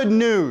 It's good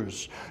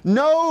news.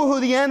 Know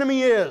who the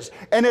enemy is,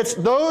 and it's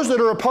those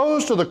that are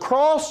opposed to the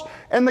cross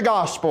and the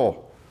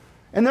gospel.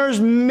 And there's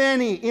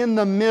many in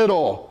the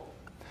middle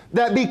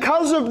that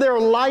because of their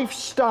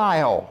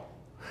lifestyle,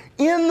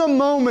 in the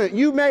moment,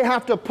 you may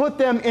have to put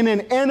them in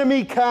an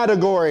enemy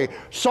category.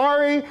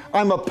 Sorry,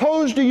 I'm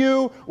opposed to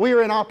you. We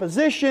are in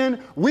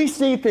opposition. We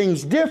see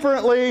things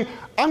differently.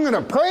 I'm going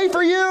to pray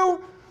for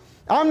you.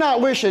 I'm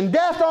not wishing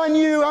death on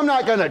you. I'm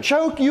not going to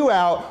choke you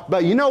out.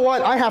 But you know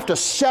what? I have to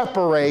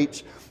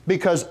separate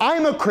because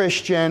I'm a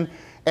Christian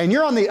and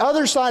you're on the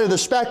other side of the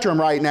spectrum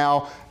right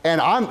now,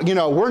 and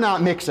we're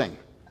not mixing.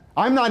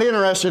 I'm not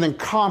interested in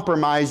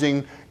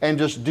compromising and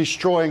just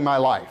destroying my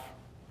life.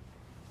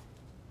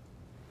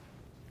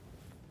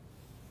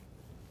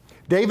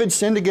 David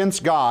sinned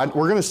against God.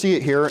 We're going to see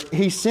it here.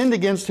 He sinned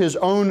against his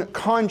own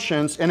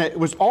conscience, and it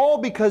was all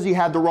because he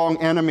had the wrong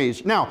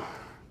enemies. Now,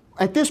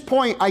 at this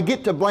point, I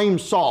get to blame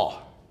Saul.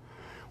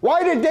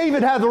 Why did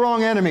David have the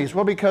wrong enemies?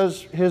 Well,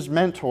 because his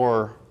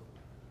mentor,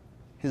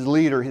 his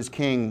leader, his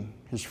king,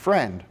 his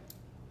friend,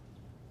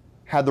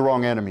 had the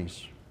wrong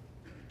enemies.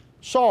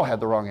 Saul had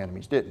the wrong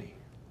enemies, didn't he?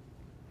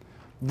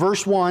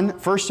 Verse 1,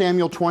 1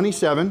 Samuel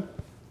 27.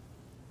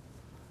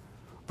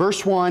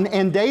 Verse 1,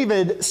 and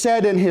David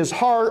said in his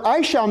heart,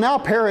 I shall now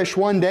perish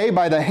one day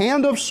by the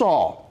hand of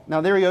Saul. Now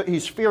there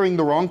he's fearing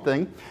the wrong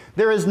thing.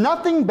 There is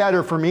nothing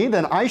better for me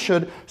than I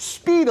should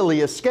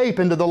speedily escape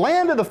into the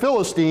land of the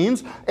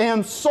Philistines,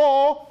 and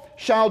Saul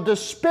shall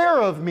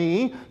despair of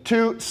me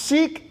to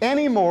seek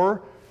any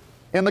more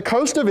in the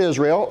coast of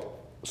Israel,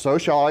 so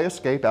shall I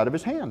escape out of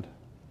his hand.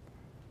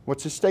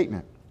 What's his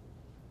statement?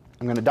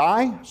 I'm going to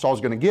die,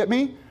 Saul's going to get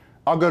me,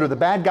 I'll go to the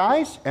bad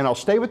guys, and I'll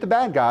stay with the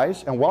bad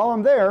guys, and while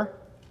I'm there,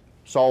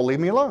 Saul will leave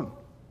me alone.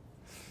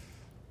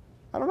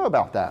 I don't know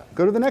about that.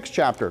 Go to the next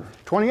chapter,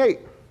 28.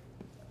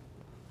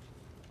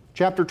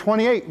 Chapter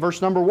 28,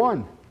 verse number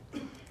 1.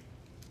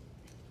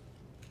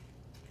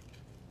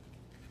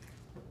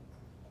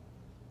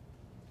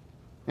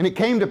 And it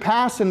came to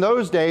pass in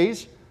those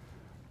days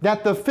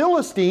that the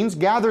Philistines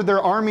gathered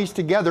their armies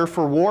together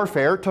for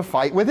warfare to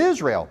fight with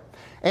Israel.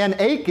 And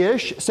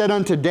Achish said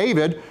unto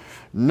David,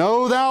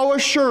 Know thou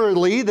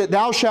assuredly that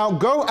thou shalt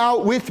go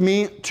out with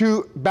me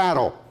to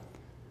battle,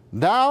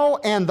 thou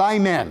and thy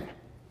men.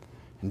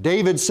 And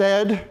David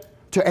said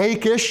to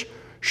Achish,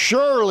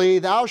 Surely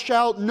thou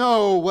shalt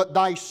know what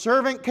thy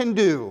servant can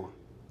do.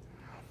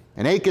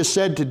 And Achish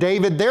said to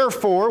David,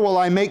 Therefore will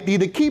I make thee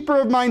the keeper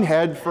of mine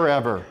head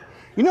forever.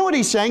 You know what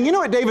he's saying? You know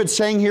what David's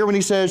saying here when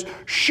he says,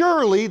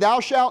 Surely thou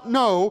shalt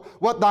know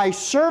what thy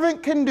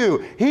servant can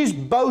do. He's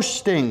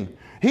boasting.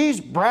 He's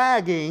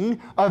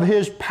bragging of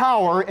his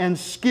power and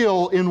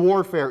skill in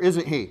warfare,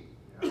 isn't he?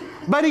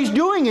 But he's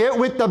doing it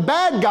with the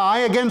bad guy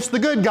against the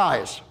good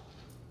guys.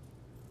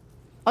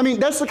 I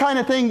mean, that's the kind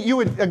of thing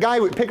a guy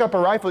would pick up a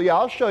rifle. Yeah,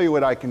 I'll show you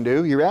what I can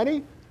do. You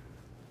ready?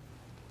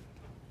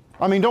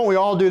 I mean, don't we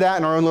all do that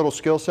in our own little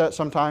skill set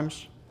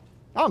sometimes?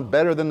 I'm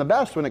better than the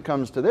best when it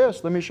comes to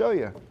this. Let me show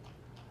you.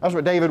 That's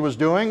what David was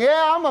doing.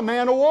 Yeah, I'm a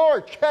man of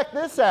war. Check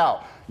this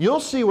out.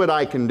 You'll see what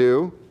I can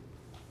do.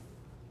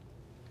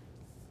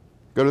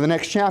 Go to the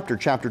next chapter,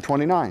 chapter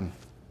 29.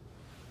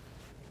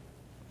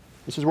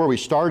 This is where we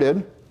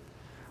started.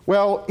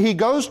 Well, he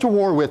goes to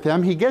war with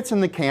them. He gets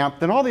in the camp.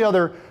 Then all the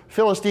other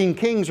Philistine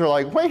kings are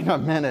like, wait a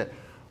minute.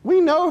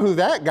 We know who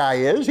that guy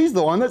is. He's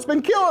the one that's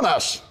been killing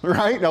us,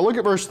 right? Now look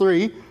at verse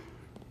 3.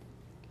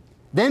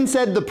 Then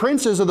said the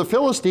princes of the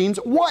Philistines,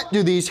 What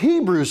do these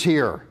Hebrews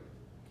here?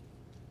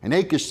 And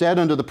Achish said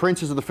unto the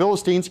princes of the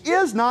Philistines,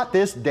 Is not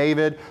this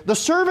David, the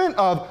servant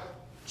of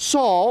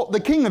Saul, the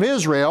king of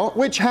Israel,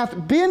 which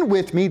hath been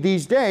with me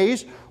these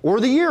days or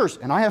the years?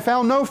 And I have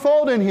found no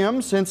fault in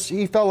him, since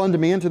he fell unto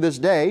me unto this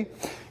day.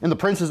 And the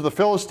princes of the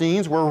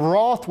Philistines were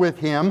wroth with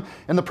him.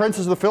 And the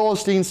princes of the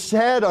Philistines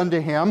said unto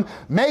him,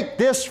 Make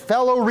this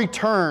fellow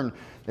return,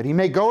 that he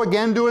may go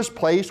again to his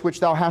place which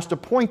thou hast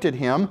appointed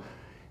him.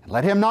 And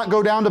let him not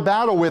go down to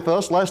battle with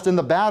us, lest in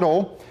the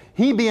battle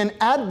he be an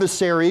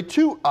adversary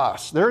to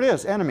us. There it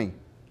is, enemy.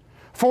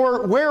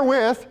 For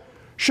wherewith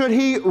should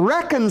he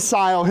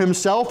reconcile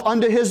himself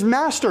unto his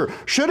master?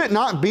 Should it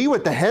not be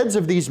with the heads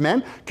of these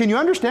men? Can you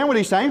understand what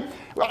he's saying?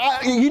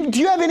 Do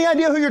you have any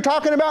idea who you're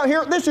talking about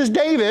here? This is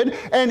David,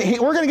 and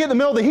we're going to get in the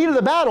middle of the heat of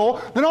the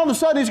battle. Then all of a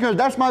sudden he's going,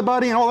 that's my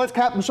buddy, and oh, that's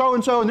Captain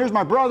so-and-so, and there's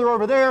my brother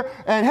over there.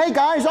 And hey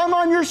guys, I'm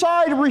on your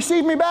side.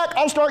 Receive me back.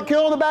 I'll start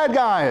killing the bad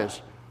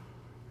guys.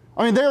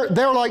 I mean,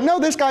 they're like, no,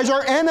 this guy's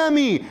our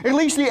enemy. At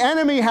least the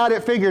enemy had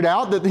it figured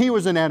out that he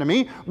was an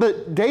enemy,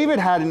 but David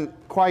hadn't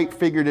quite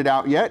figured it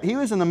out yet. He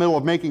was in the middle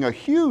of making a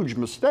huge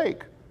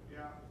mistake.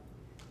 Yeah.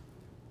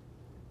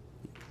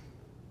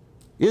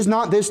 Is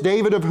not this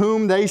David of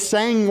whom they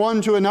sang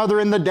one to another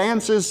in the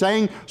dances,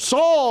 saying,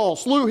 Saul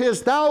slew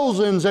his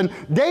thousands and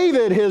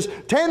David his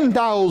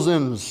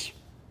 10,000s?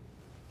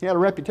 He had a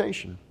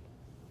reputation.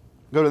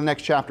 Go to the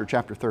next chapter,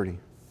 chapter 30.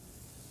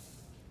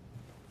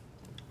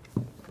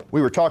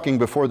 We were talking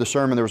before the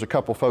sermon. There was a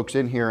couple folks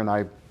in here, and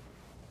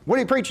what are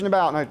you preaching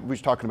about? And we was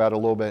talking about it a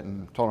little bit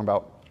and told them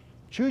about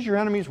choose your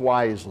enemies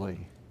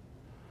wisely.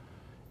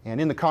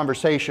 And in the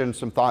conversation,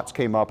 some thoughts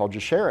came up. I'll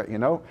just share it, you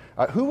know.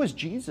 Who was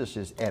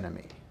Jesus'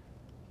 enemy?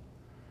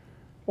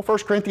 Well, 1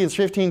 Corinthians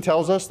 15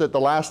 tells us that the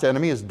last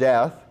enemy is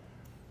death.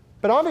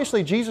 But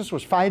obviously, Jesus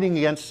was fighting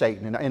against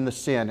Satan in the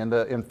sin. In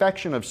the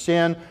infection of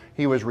sin,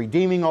 he was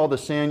redeeming all the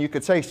sin. You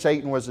could say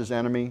Satan was his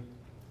enemy.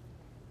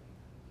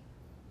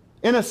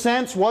 In a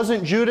sense,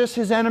 wasn't Judas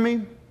his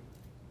enemy?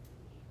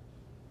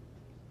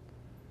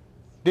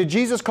 Did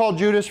Jesus call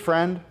Judas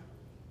friend?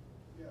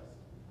 Yes.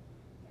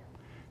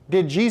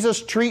 Did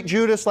Jesus treat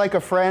Judas like a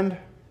friend?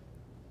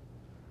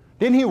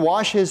 Didn't he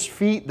wash his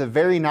feet the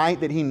very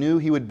night that he knew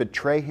he would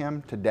betray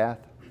him to death?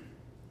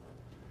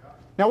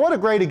 Now, what a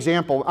great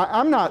example.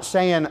 I'm not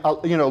saying,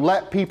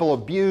 let people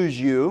abuse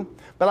you,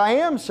 but I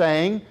am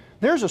saying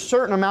There's a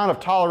certain amount of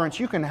tolerance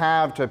you can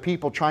have to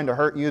people trying to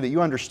hurt you, that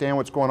you understand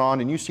what's going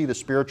on and you see the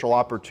spiritual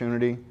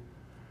opportunity.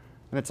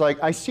 And it's like,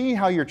 I see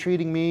how you're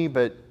treating me,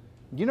 but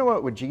you know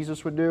what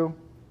Jesus would do?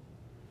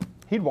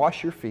 He'd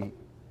wash your feet.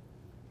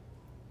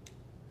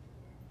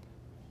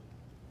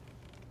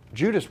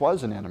 Judas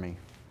was an enemy.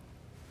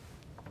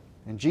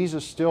 And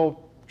Jesus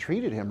still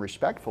treated him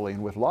respectfully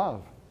and with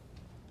love.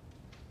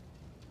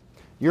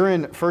 You're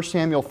in 1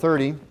 Samuel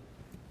 30.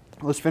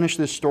 Let's finish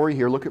this story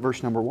here. Look at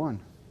verse number 1.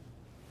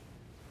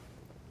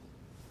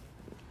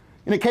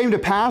 And it came to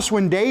pass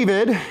when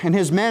David and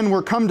his men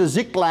were come to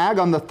Ziklag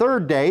on the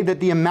third day that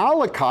the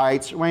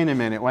Amalekites... Wait a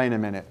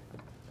minute.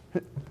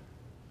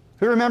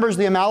 Who remembers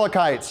the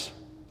Amalekites?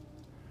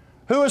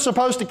 Who was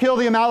supposed to kill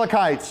the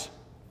Amalekites?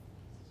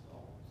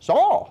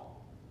 Saul.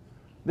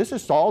 This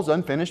is Saul's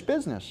unfinished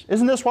business.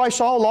 Isn't this why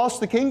Saul lost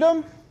the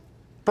kingdom?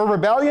 For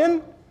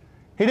rebellion?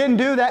 He didn't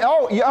do that.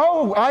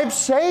 Oh, I've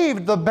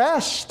saved the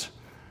best.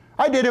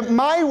 I did it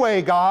my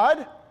way,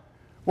 God.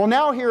 Well,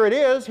 now here it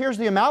is. Here's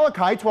the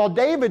Amalekites. While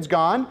David's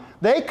gone,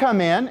 they come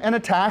in and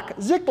attack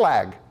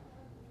Ziklag.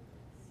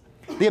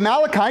 The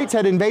Amalekites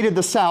had invaded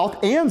the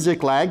south and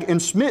Ziklag and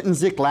smitten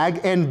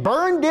Ziklag and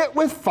burned it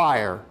with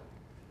fire,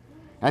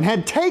 and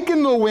had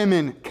taken the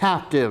women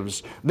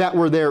captives that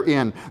were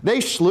therein. They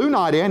slew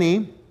not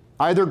any,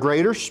 either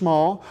great or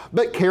small,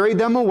 but carried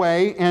them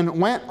away and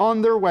went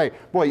on their way.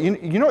 Boy,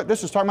 you know what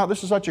this is talking about?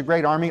 This is such a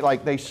great army.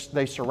 Like they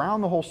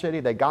surround the whole city.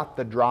 They got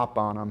the drop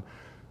on them.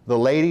 The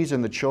ladies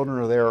and the children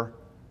are there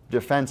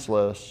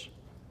defenseless.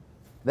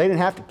 They didn't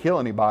have to kill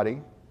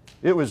anybody.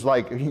 It was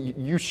like,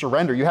 you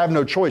surrender. You have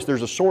no choice.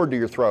 There's a sword to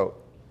your throat.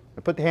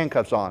 They put the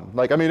handcuffs on.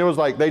 It was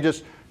like they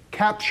just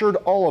captured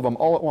all of them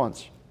all at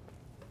once.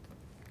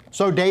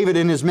 So David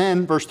and his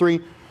men, verse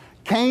 3,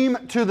 came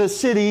to the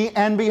city,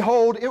 and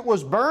behold, it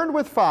was burned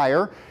with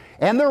fire,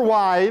 and their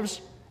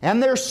wives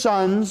and their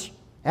sons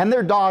and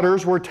their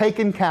daughters were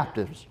taken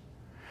captives.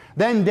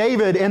 Then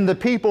David and the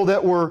people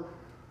that were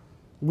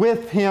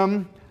with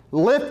him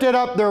lifted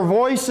up their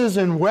voices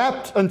and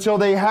wept until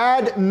they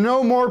had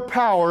no more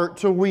power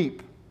to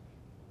weep.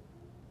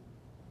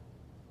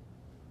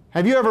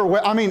 Have you ever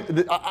wept?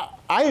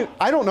 I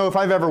don't know if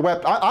I've ever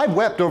wept. I've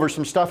wept over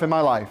some stuff in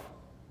my life.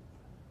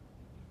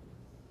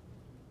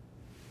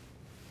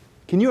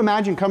 Can you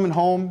imagine coming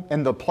home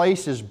and the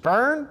place is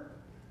burned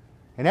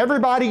and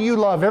everybody you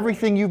love,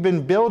 everything you've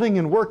been building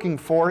and working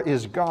for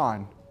is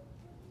gone?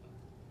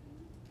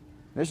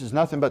 This is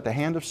nothing but the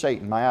hand of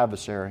Satan, my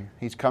adversary.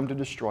 He's come to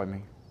destroy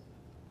me.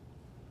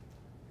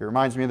 It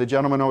reminds me of the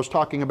gentleman I was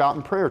talking about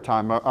in prayer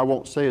time. I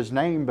won't say his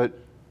name, but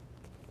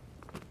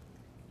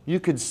you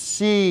could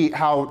see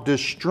how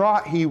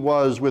distraught he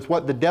was with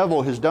what the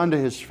devil has done to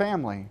his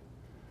family.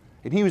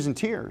 And he was in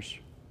tears.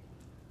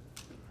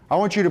 I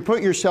want you to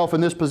put yourself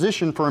in this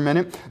position for a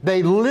minute.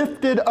 They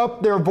lifted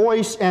up their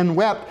voice and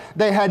wept.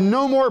 They had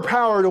no more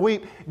power to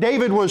weep.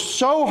 David was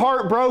so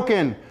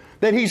heartbroken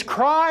that he's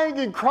crying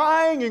and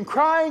crying and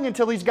crying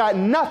until he's got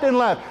nothing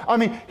left.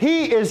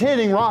 He is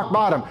hitting rock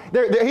bottom.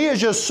 He is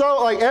just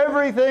so,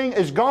 everything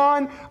is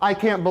gone. I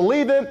can't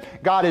believe it.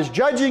 God is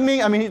judging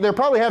me. They're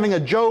probably having a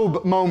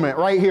Job moment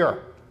right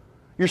here.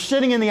 You're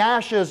sitting in the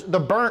ashes, the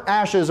burnt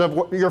ashes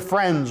of your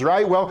friends,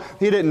 right? Well,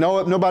 he didn't know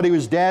it. Nobody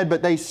was dead,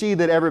 but they see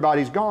that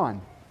everybody's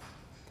gone.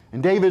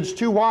 And David's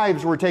two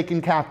wives were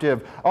taken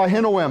captive,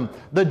 Ahinoam,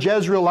 the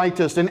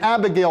Jezreelitess, and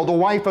Abigail, the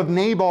wife of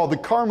Nabal, the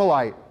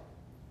Carmelite.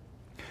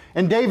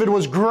 And David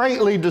was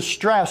greatly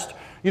distressed.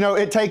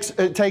 It takes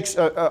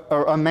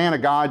a man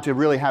of God to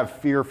really have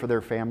fear for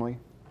their family.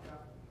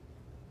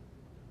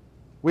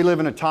 We live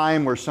in a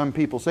time where some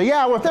people say,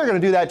 yeah, well, if they're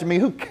going to do that to me,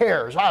 who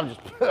cares?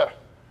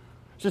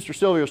 Sister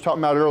Sylvia was talking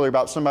about earlier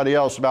about somebody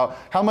else, about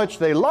how much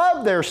they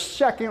love their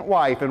second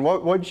wife. And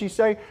what did she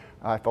say?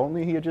 If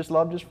only he had just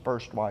loved his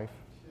first wife.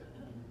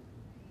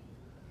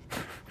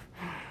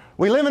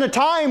 We live in a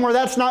time where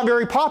that's not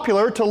very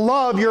popular to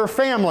love your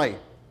family.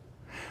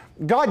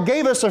 God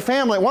gave us a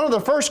family. One of the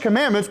first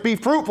commandments, be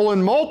fruitful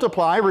and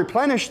multiply,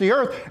 replenish the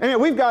earth. And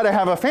we've got to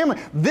have a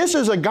family. This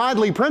is a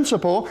godly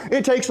principle.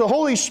 It takes the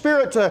Holy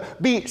Spirit to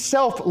be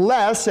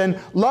selfless and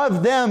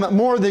love them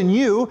more than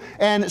you.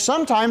 And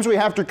sometimes we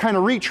have to kind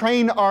of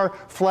retrain our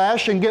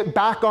flesh and get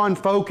back on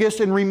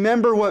focus and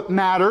remember what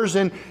matters.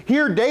 And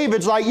here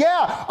David's like,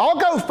 yeah, I'll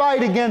go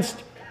fight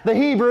against the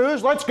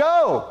Hebrews. Let's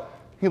go.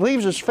 He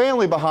leaves his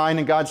family behind,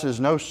 and God says,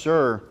 no,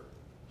 sir.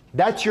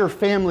 That's your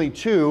family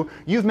too.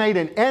 You've made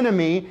an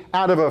enemy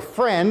out of a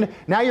friend.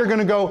 Now you're going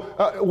to go,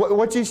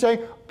 what's he say?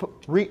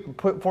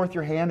 Put forth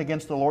your hand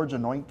against the Lord's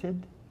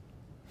anointed.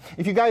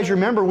 If you guys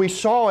remember, we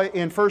saw it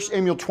in 1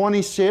 Samuel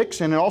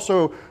 26 and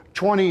also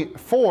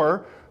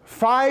 24.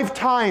 5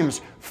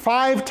 times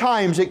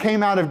it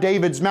came out of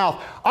David's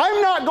mouth.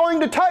 I'm not going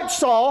to touch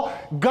Saul.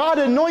 God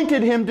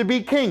anointed him to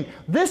be king.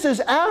 This is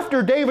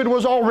after David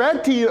was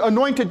already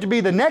anointed to be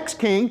the next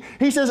king.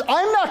 He says,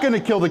 I'm not going to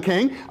kill the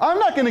king. I'm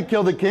not going to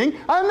kill the king.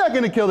 I'm not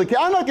going to kill the king.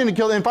 I'm not going to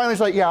kill him. And finally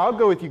he's like, yeah, I'll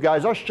go with you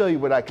guys. I'll show you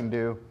what I can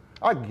do.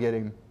 I'll get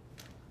him.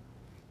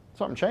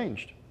 Something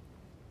changed.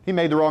 He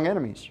made the wrong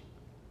enemies.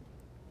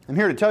 I'm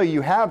here to tell you,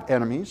 you have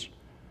enemies,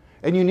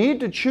 and you need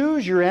to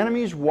choose your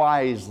enemies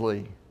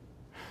wisely.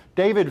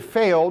 David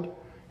failed,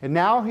 and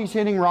now he's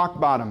hitting rock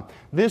bottom.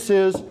 This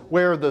is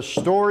where the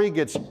story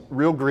gets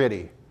real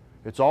gritty.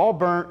 It's all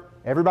burnt.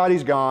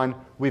 Everybody's gone.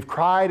 We've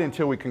cried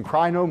until we can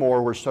cry no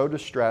more. We're so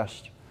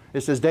distressed.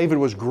 It says David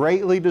was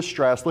greatly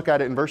distressed. Look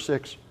at it in verse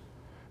 6.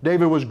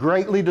 David was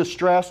greatly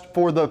distressed,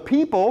 for the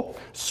people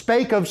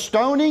spake of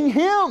stoning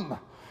him,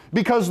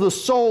 because the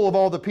soul of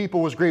all the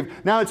people was grieved.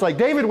 Now it's like,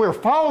 David, we're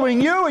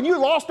following you, and you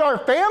lost our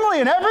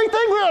family and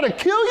everything. We ought to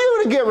kill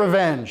you to get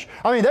revenge.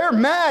 I mean, they're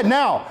mad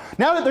now.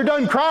 Now that they're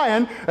done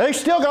crying, they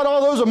still got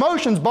all those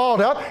emotions balled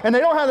up, and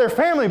they don't have their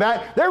family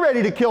back. They're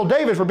ready to kill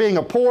David for being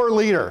a poor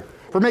leader,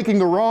 for making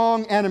the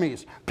wrong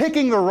enemies,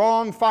 picking the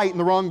wrong fight in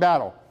the wrong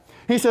battle.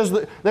 He says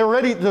that they're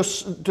ready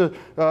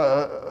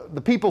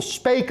the people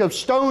spake of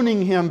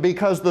stoning him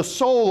because the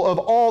soul of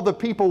all the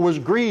people was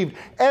grieved,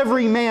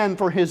 every man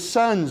for his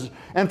sons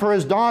and for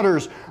his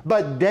daughters.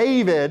 But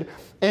David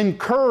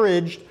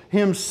encouraged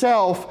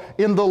himself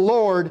in the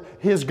Lord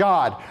his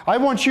God. I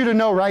want you to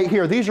know right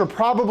here, these are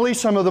probably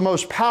some of the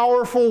most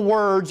powerful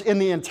words in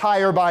the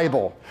entire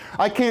Bible.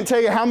 I can't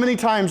tell you how many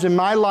times in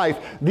my life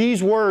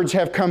these words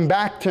have come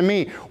back to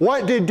me.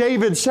 What did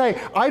David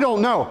say? I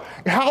don't know.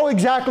 How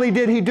exactly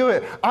did he do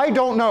it? I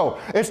don't know.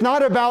 It's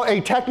not about a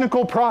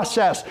technical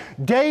process.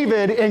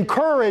 David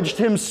encouraged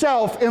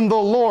himself in the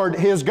Lord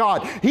his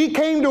God. He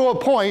came to a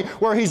point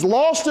where he's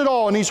lost it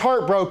all and he's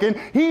heartbroken.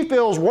 He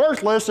feels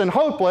worthless and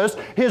hopeless.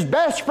 His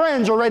best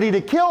friends are ready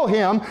to kill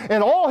him,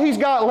 and all he's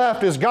got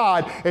left is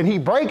God. And he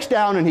breaks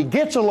down and he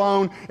gets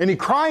alone and he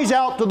cries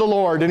out to the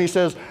Lord and he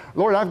says,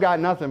 Lord, I've got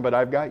nothing, but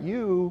I've got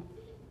you.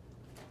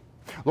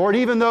 Lord,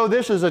 even though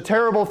this is a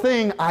terrible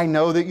thing, I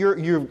know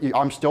that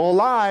I'm still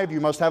alive.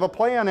 You must have a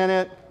plan in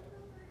it.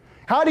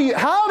 How do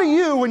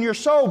you, when you're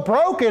so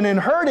broken and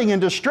hurting and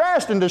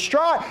distressed and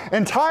distraught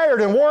and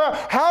tired and wore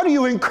out, how do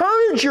you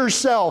encourage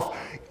yourself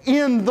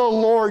in the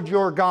Lord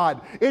your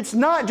God? It's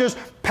not just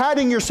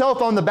patting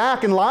yourself on the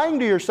back and lying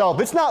to yourself.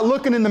 It's not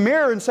looking in the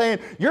mirror and saying,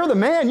 you're the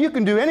man, you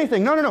can do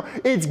anything. No.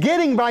 It's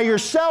getting by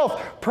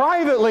yourself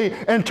privately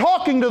and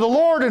talking to the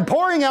Lord and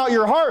pouring out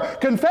your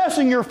heart,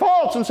 confessing your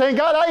faults and saying,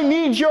 God, I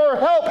need your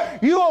help.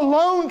 You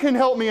alone can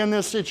help me in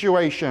this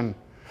situation.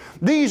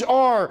 These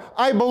are,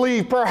 I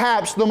believe,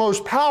 perhaps the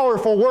most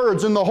powerful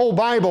words in the whole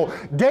Bible.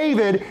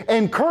 David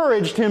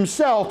encouraged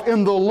himself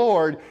in the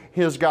Lord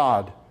his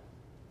God.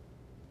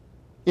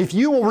 If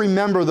you will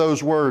remember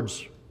those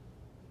words,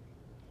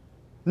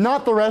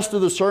 not the rest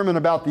of the sermon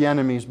about the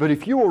enemies, but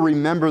if you will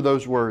remember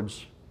those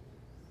words,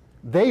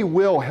 they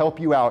will help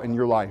you out in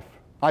your life.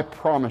 I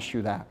promise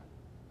you that.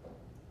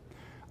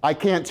 I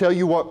can't tell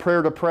you what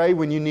prayer to pray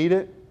when you need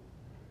it.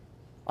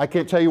 I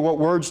can't tell you what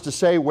words to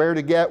say, where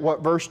to get,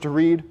 what verse to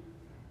read.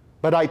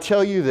 But I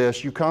tell you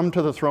this, you come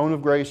to the throne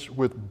of grace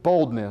with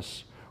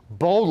boldness,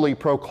 boldly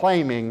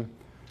proclaiming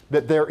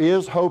that there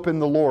is hope in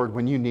the Lord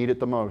when you need it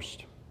the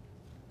most.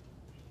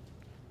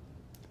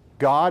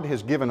 God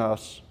has given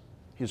us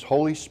His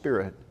Holy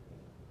Spirit.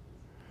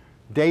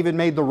 David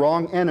made the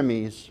wrong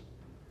enemies,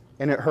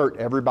 and it hurt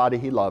everybody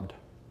he loved.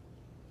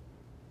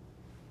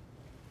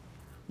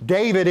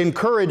 David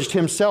encouraged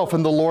himself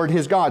in the Lord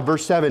his God.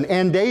 Verse 7,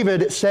 and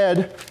David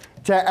said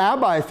to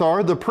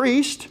Abiathar the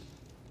priest,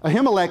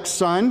 Ahimelech's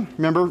son,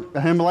 remember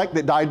Ahimelech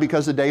that died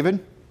because of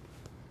David?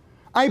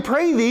 I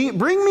pray thee,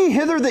 bring me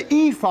hither the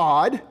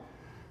ephod.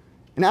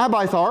 And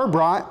Abiathar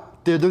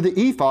brought thither the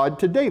ephod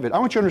to David. I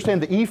want you to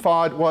understand the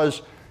ephod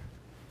was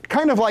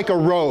kind of like a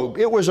robe.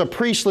 It was a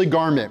priestly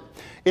garment.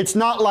 It's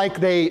not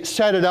like they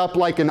set it up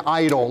like an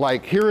idol,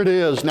 like here it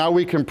is, now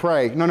we can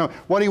pray. No.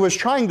 What he was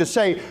trying to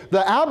say,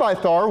 the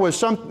Abiathar was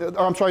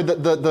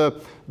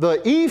the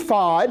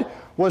ephod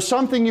was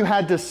something you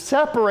had to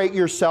separate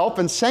yourself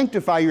and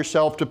sanctify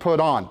yourself to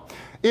put on.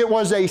 It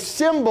was a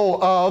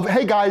symbol of,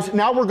 hey guys,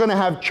 now we're going to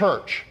have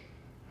church.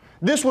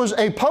 This was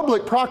a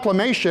public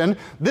proclamation.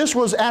 This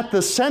was at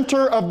the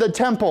center of the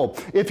temple.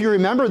 If you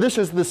remember, this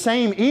is the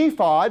same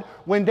ephod.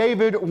 When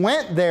David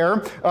went there,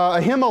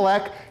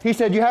 Ahimelech, he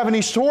said, you have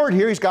any sword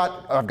here?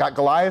 I've got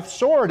Goliath's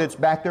sword. It's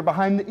back there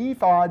behind the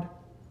ephod.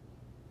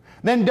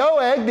 Then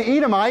Doeg, the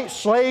Edomite,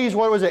 slays,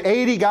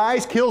 80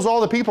 guys, kills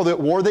all the people that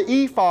wore the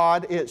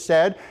ephod, it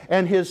said,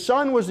 and his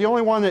son was the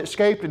only one that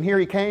escaped, and here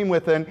he came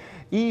with an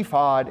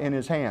ephod in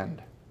his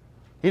hand.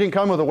 He didn't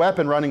come with a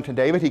weapon running to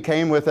David. He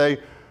came with a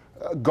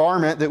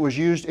garment that was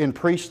used in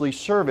priestly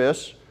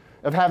service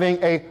of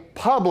having a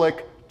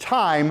public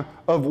time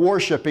of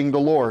worshiping the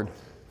Lord.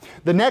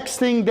 The next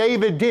thing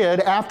David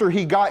did after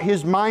he got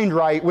his mind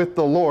right with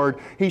the Lord,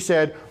 he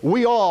said,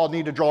 we all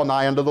need to draw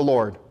nigh unto the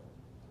Lord.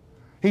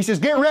 He says,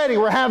 get ready,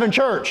 we're having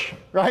church,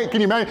 right?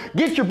 Can you imagine?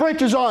 Get your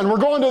britches on, we're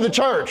going to the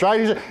church, right?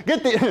 He said,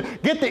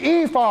 get the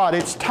ephod,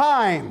 it's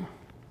time.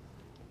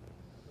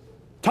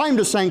 Time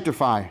to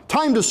sanctify,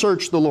 time to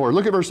search the Lord.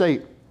 Look at verse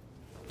 8.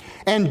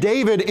 And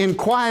David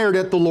inquired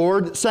at the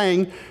Lord,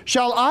 saying,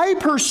 shall I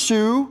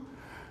pursue?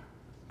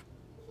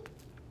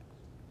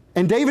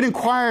 And David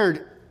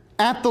inquired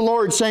at the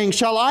Lord, saying,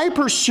 shall I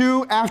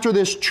pursue after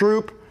this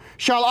troop?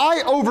 Shall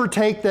I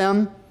overtake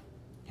them?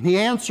 And he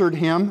answered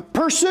him,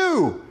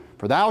 Pursue,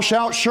 for thou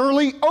shalt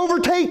surely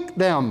overtake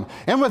them,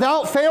 and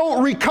without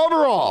fail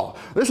recover all.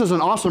 This is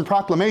an awesome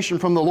proclamation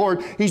from the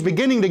Lord. He's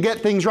beginning to get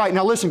things right.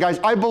 Now listen, guys,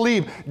 I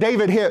believe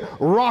David hit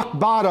rock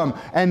bottom,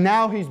 and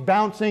now he's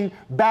bouncing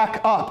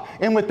back up.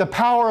 And with the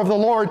power of the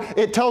Lord,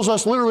 it tells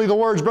us literally the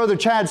words Brother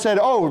Chad said,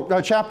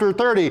 chapter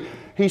 30.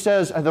 He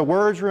says, the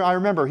words, I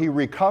remember, he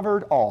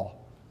recovered all.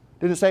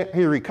 Didn't it say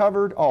he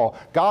recovered all?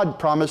 God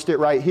promised it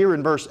right here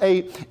in verse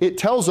 8. It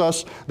tells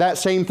us that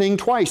same thing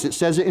twice. It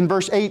says it in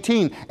verse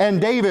 18,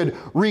 and David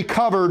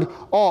recovered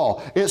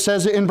all. It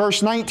says it in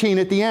verse 19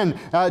 at the end,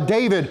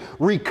 David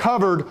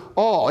recovered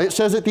all. It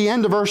says at the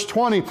end of verse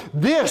 20,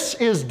 this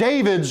is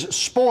David's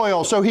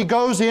spoil. So he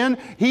goes in,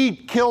 he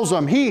kills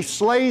them, he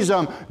slays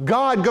them.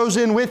 God goes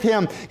in with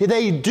him.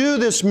 They do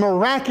this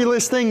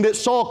miraculous thing that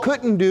Saul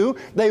couldn't do.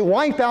 They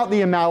wipe out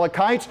the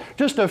Amalekites.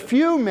 Just a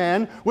few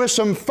men with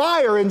some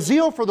fire and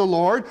zeal for the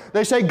Lord.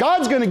 They say,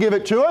 God's going to give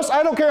it to us.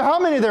 I don't care how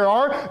many there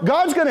are.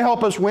 God's going to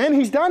help us win.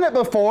 He's done it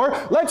before.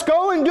 Let's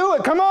go and do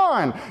it. Come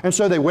on. And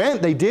so they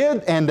went, they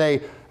did, and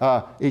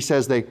he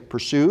says they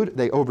pursued,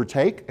 they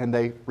overtake, and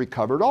they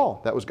recovered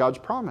all. That was God's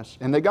promise,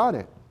 and they got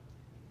it.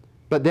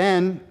 But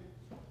then,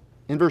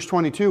 in verse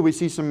 22, we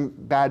see some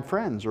bad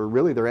friends, or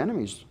really their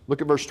enemies.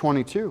 Look at verse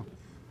 22.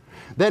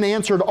 Then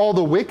answered all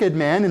the wicked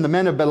men and the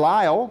men of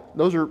Belial,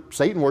 those are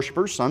Satan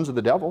worshipers, sons of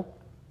the devil,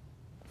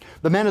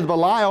 the men of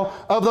Belial,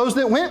 of those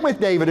that went with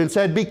David, and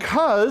said,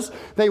 because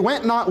they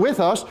went not with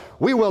us,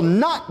 we will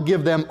not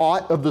give them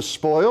aught of the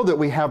spoil that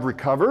we have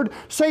recovered,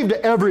 save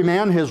to every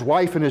man his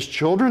wife and his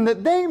children,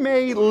 that they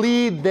may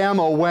lead them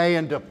away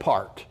and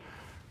depart.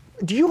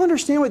 Do you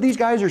understand what these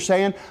guys are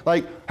saying?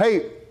 Like,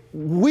 hey,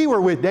 we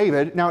were with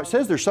David. Now it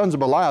says they're sons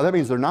of Belial. That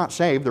means they're not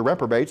saved. They're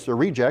reprobates. They're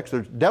rejects.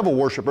 They're devil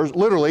worshipers,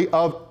 literally,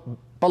 of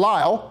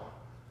Belial.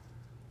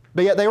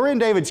 But yet they were in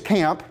David's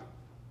camp.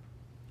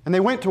 And they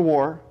went to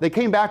war. They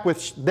came back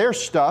with their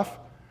stuff,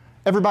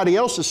 everybody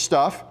else's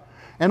stuff,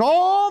 and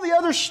all the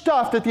other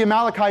stuff that the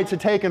Amalekites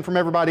had taken from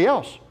everybody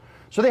else.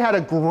 So they had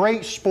a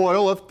great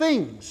spoil of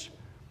things.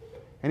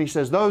 And he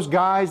says, those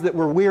guys that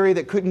were weary,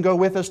 that couldn't go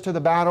with us to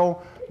the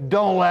battle,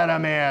 don't let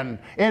them in.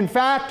 In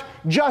fact,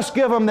 just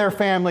give them their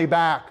family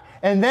back.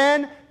 And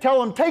then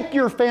tell them, take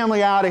your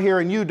family out of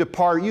here and you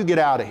depart, you get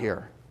out of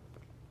here.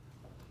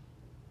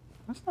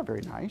 That's not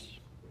very nice.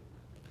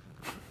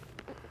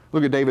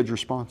 Look at David's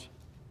response.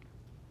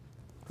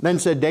 Then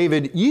said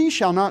David, ye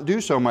shall not do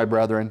so, my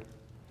brethren,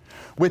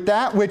 with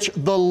that which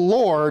the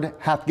Lord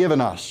hath given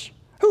us.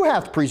 Who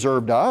hath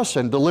preserved us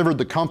and delivered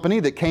the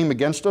company that came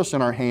against us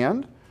in our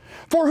hand?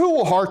 For who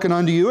will hearken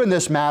unto you in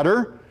this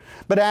matter?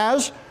 But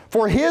as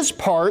for his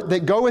part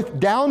that goeth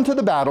down to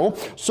the battle,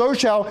 so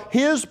shall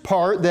his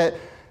part that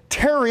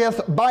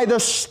tarrieth by the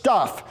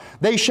stuff.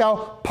 They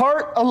shall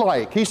part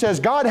alike. He says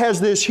God has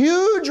this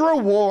huge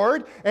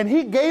reward and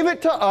He gave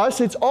it to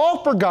us. It's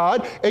all for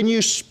God, and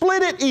you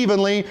split it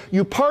evenly.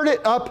 You part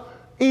it up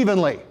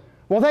evenly.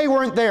 Well, they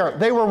weren't there.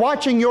 They were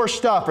watching your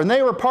stuff and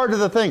they were part of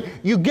the thing.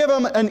 You give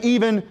them an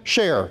even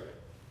share.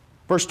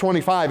 Verse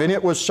 25, and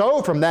it was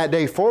so from that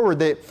day forward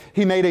that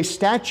he made a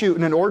statute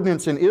and an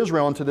ordinance in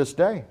Israel unto this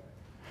day.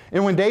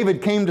 And when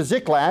David came to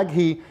Ziklag,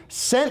 he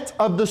sent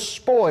of the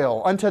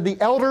spoil unto the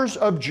elders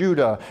of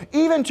Judah,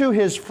 even to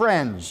his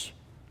friends,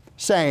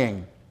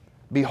 saying,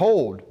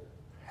 behold,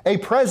 a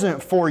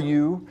present for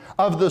you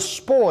of the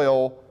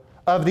spoil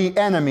of the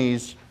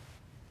enemies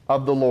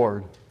of the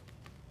Lord.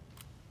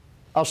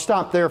 I'll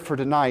stop there for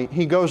tonight.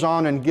 He goes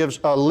on and gives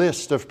a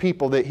list of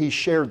people that he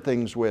shared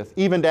things with,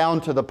 even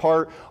down to the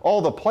part,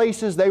 all the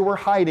places they were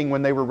hiding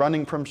when they were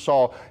running from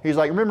Saul. He's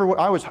like, remember,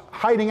 I was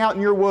hiding out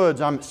in your woods.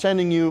 I'm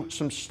sending you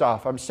some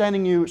stuff. I'm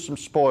sending you some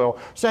spoil,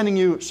 sending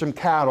you some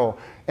cattle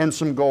and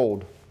some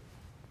gold.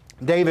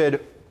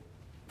 David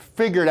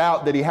figured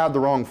out that he had the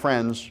wrong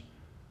friends.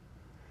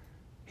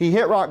 He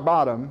hit rock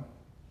bottom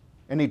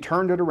and he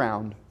turned it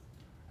around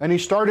and he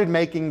started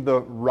making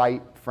the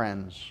right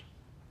friends.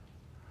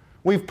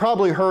 We've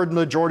probably heard in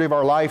the majority of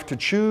our life to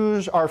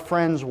choose our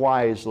friends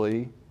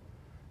wisely.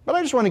 But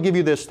I just want to give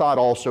you this thought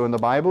also in the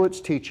Bible. It's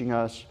teaching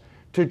us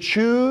to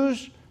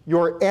choose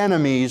your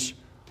enemies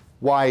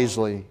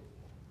wisely.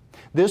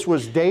 This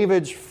was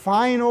David's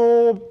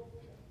final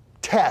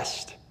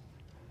test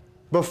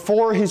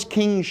before his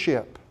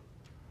kingship.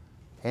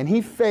 And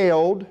he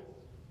failed.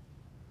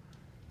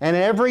 And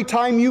every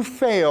time you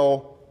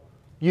fail,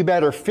 you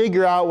better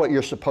figure out what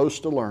you're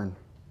supposed to learn.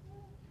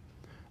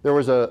 There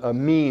was a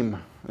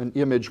meme, an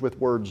image with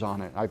words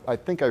on it. I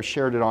think I've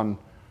shared it on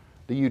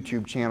the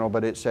YouTube channel,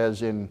 but it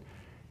says in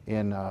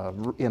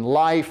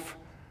life,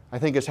 I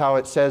think is how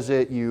it says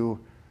it, you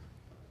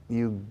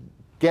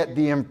get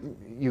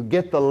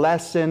the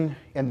lesson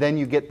and then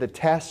you get the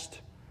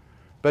test.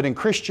 But in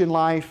Christian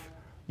life,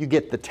 you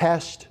get the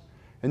test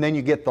and then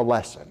you get the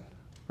lesson,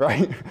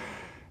 right?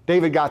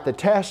 David got the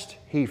test,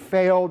 he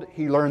failed,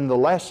 he learned the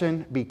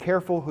lesson. Be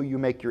careful who you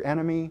make your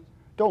enemy.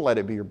 Don't let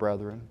it be your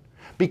brethren.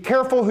 Be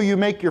careful who you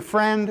make your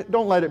friend.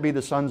 Don't let it be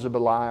the sons of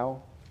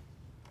Belial.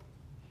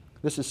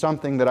 This is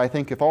something that I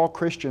think if all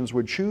Christians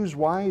would choose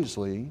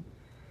wisely,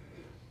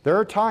 there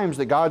are times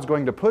that God's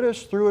going to put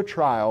us through a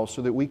trial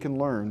so that we can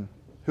learn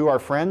who our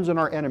friends and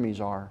our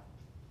enemies are.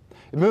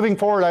 And moving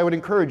forward, I would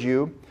encourage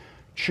you,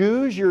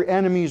 choose your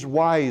enemies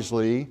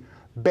wisely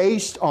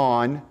based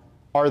on,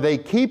 are they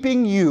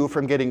keeping you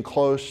from getting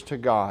close to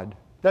God?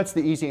 That's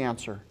the easy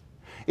answer.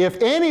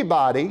 If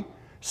anybody,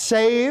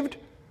 saved,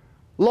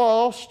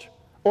 lost,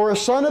 or a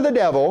son of the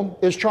devil,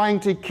 is trying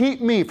to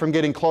keep me from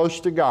getting close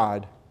to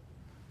God,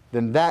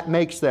 then that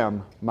makes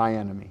them my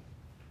enemy.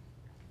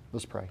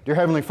 Let's pray. Dear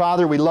Heavenly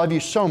Father, we love you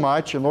so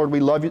much, and Lord, we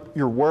love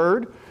your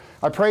Word.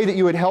 I pray that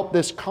you would help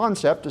this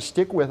concept to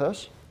stick with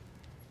us,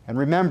 and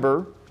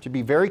remember to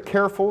be very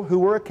careful who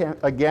we're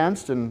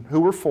against and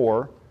who we're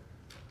for.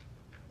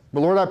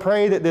 But Lord, I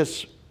pray that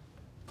this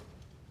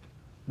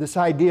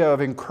idea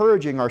of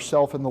encouraging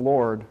ourselves in the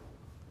Lord,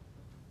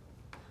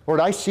 Lord,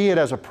 I see it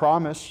as a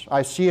promise.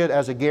 I see it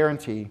as a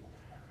guarantee.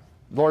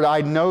 Lord,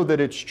 I know that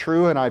it's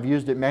true, and I've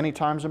used it many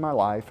times in my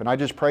life, and I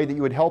just pray that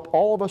you would help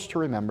all of us to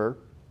remember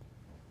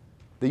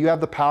that you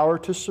have the power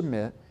to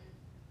submit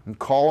and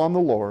call on the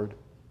Lord,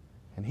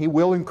 and He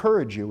will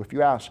encourage you if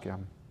you ask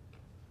Him.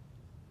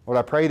 Lord,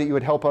 I pray that you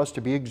would help us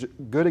to be a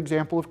good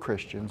example of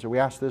Christians, and we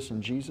ask this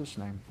in Jesus'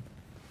 name.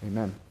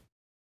 Amen.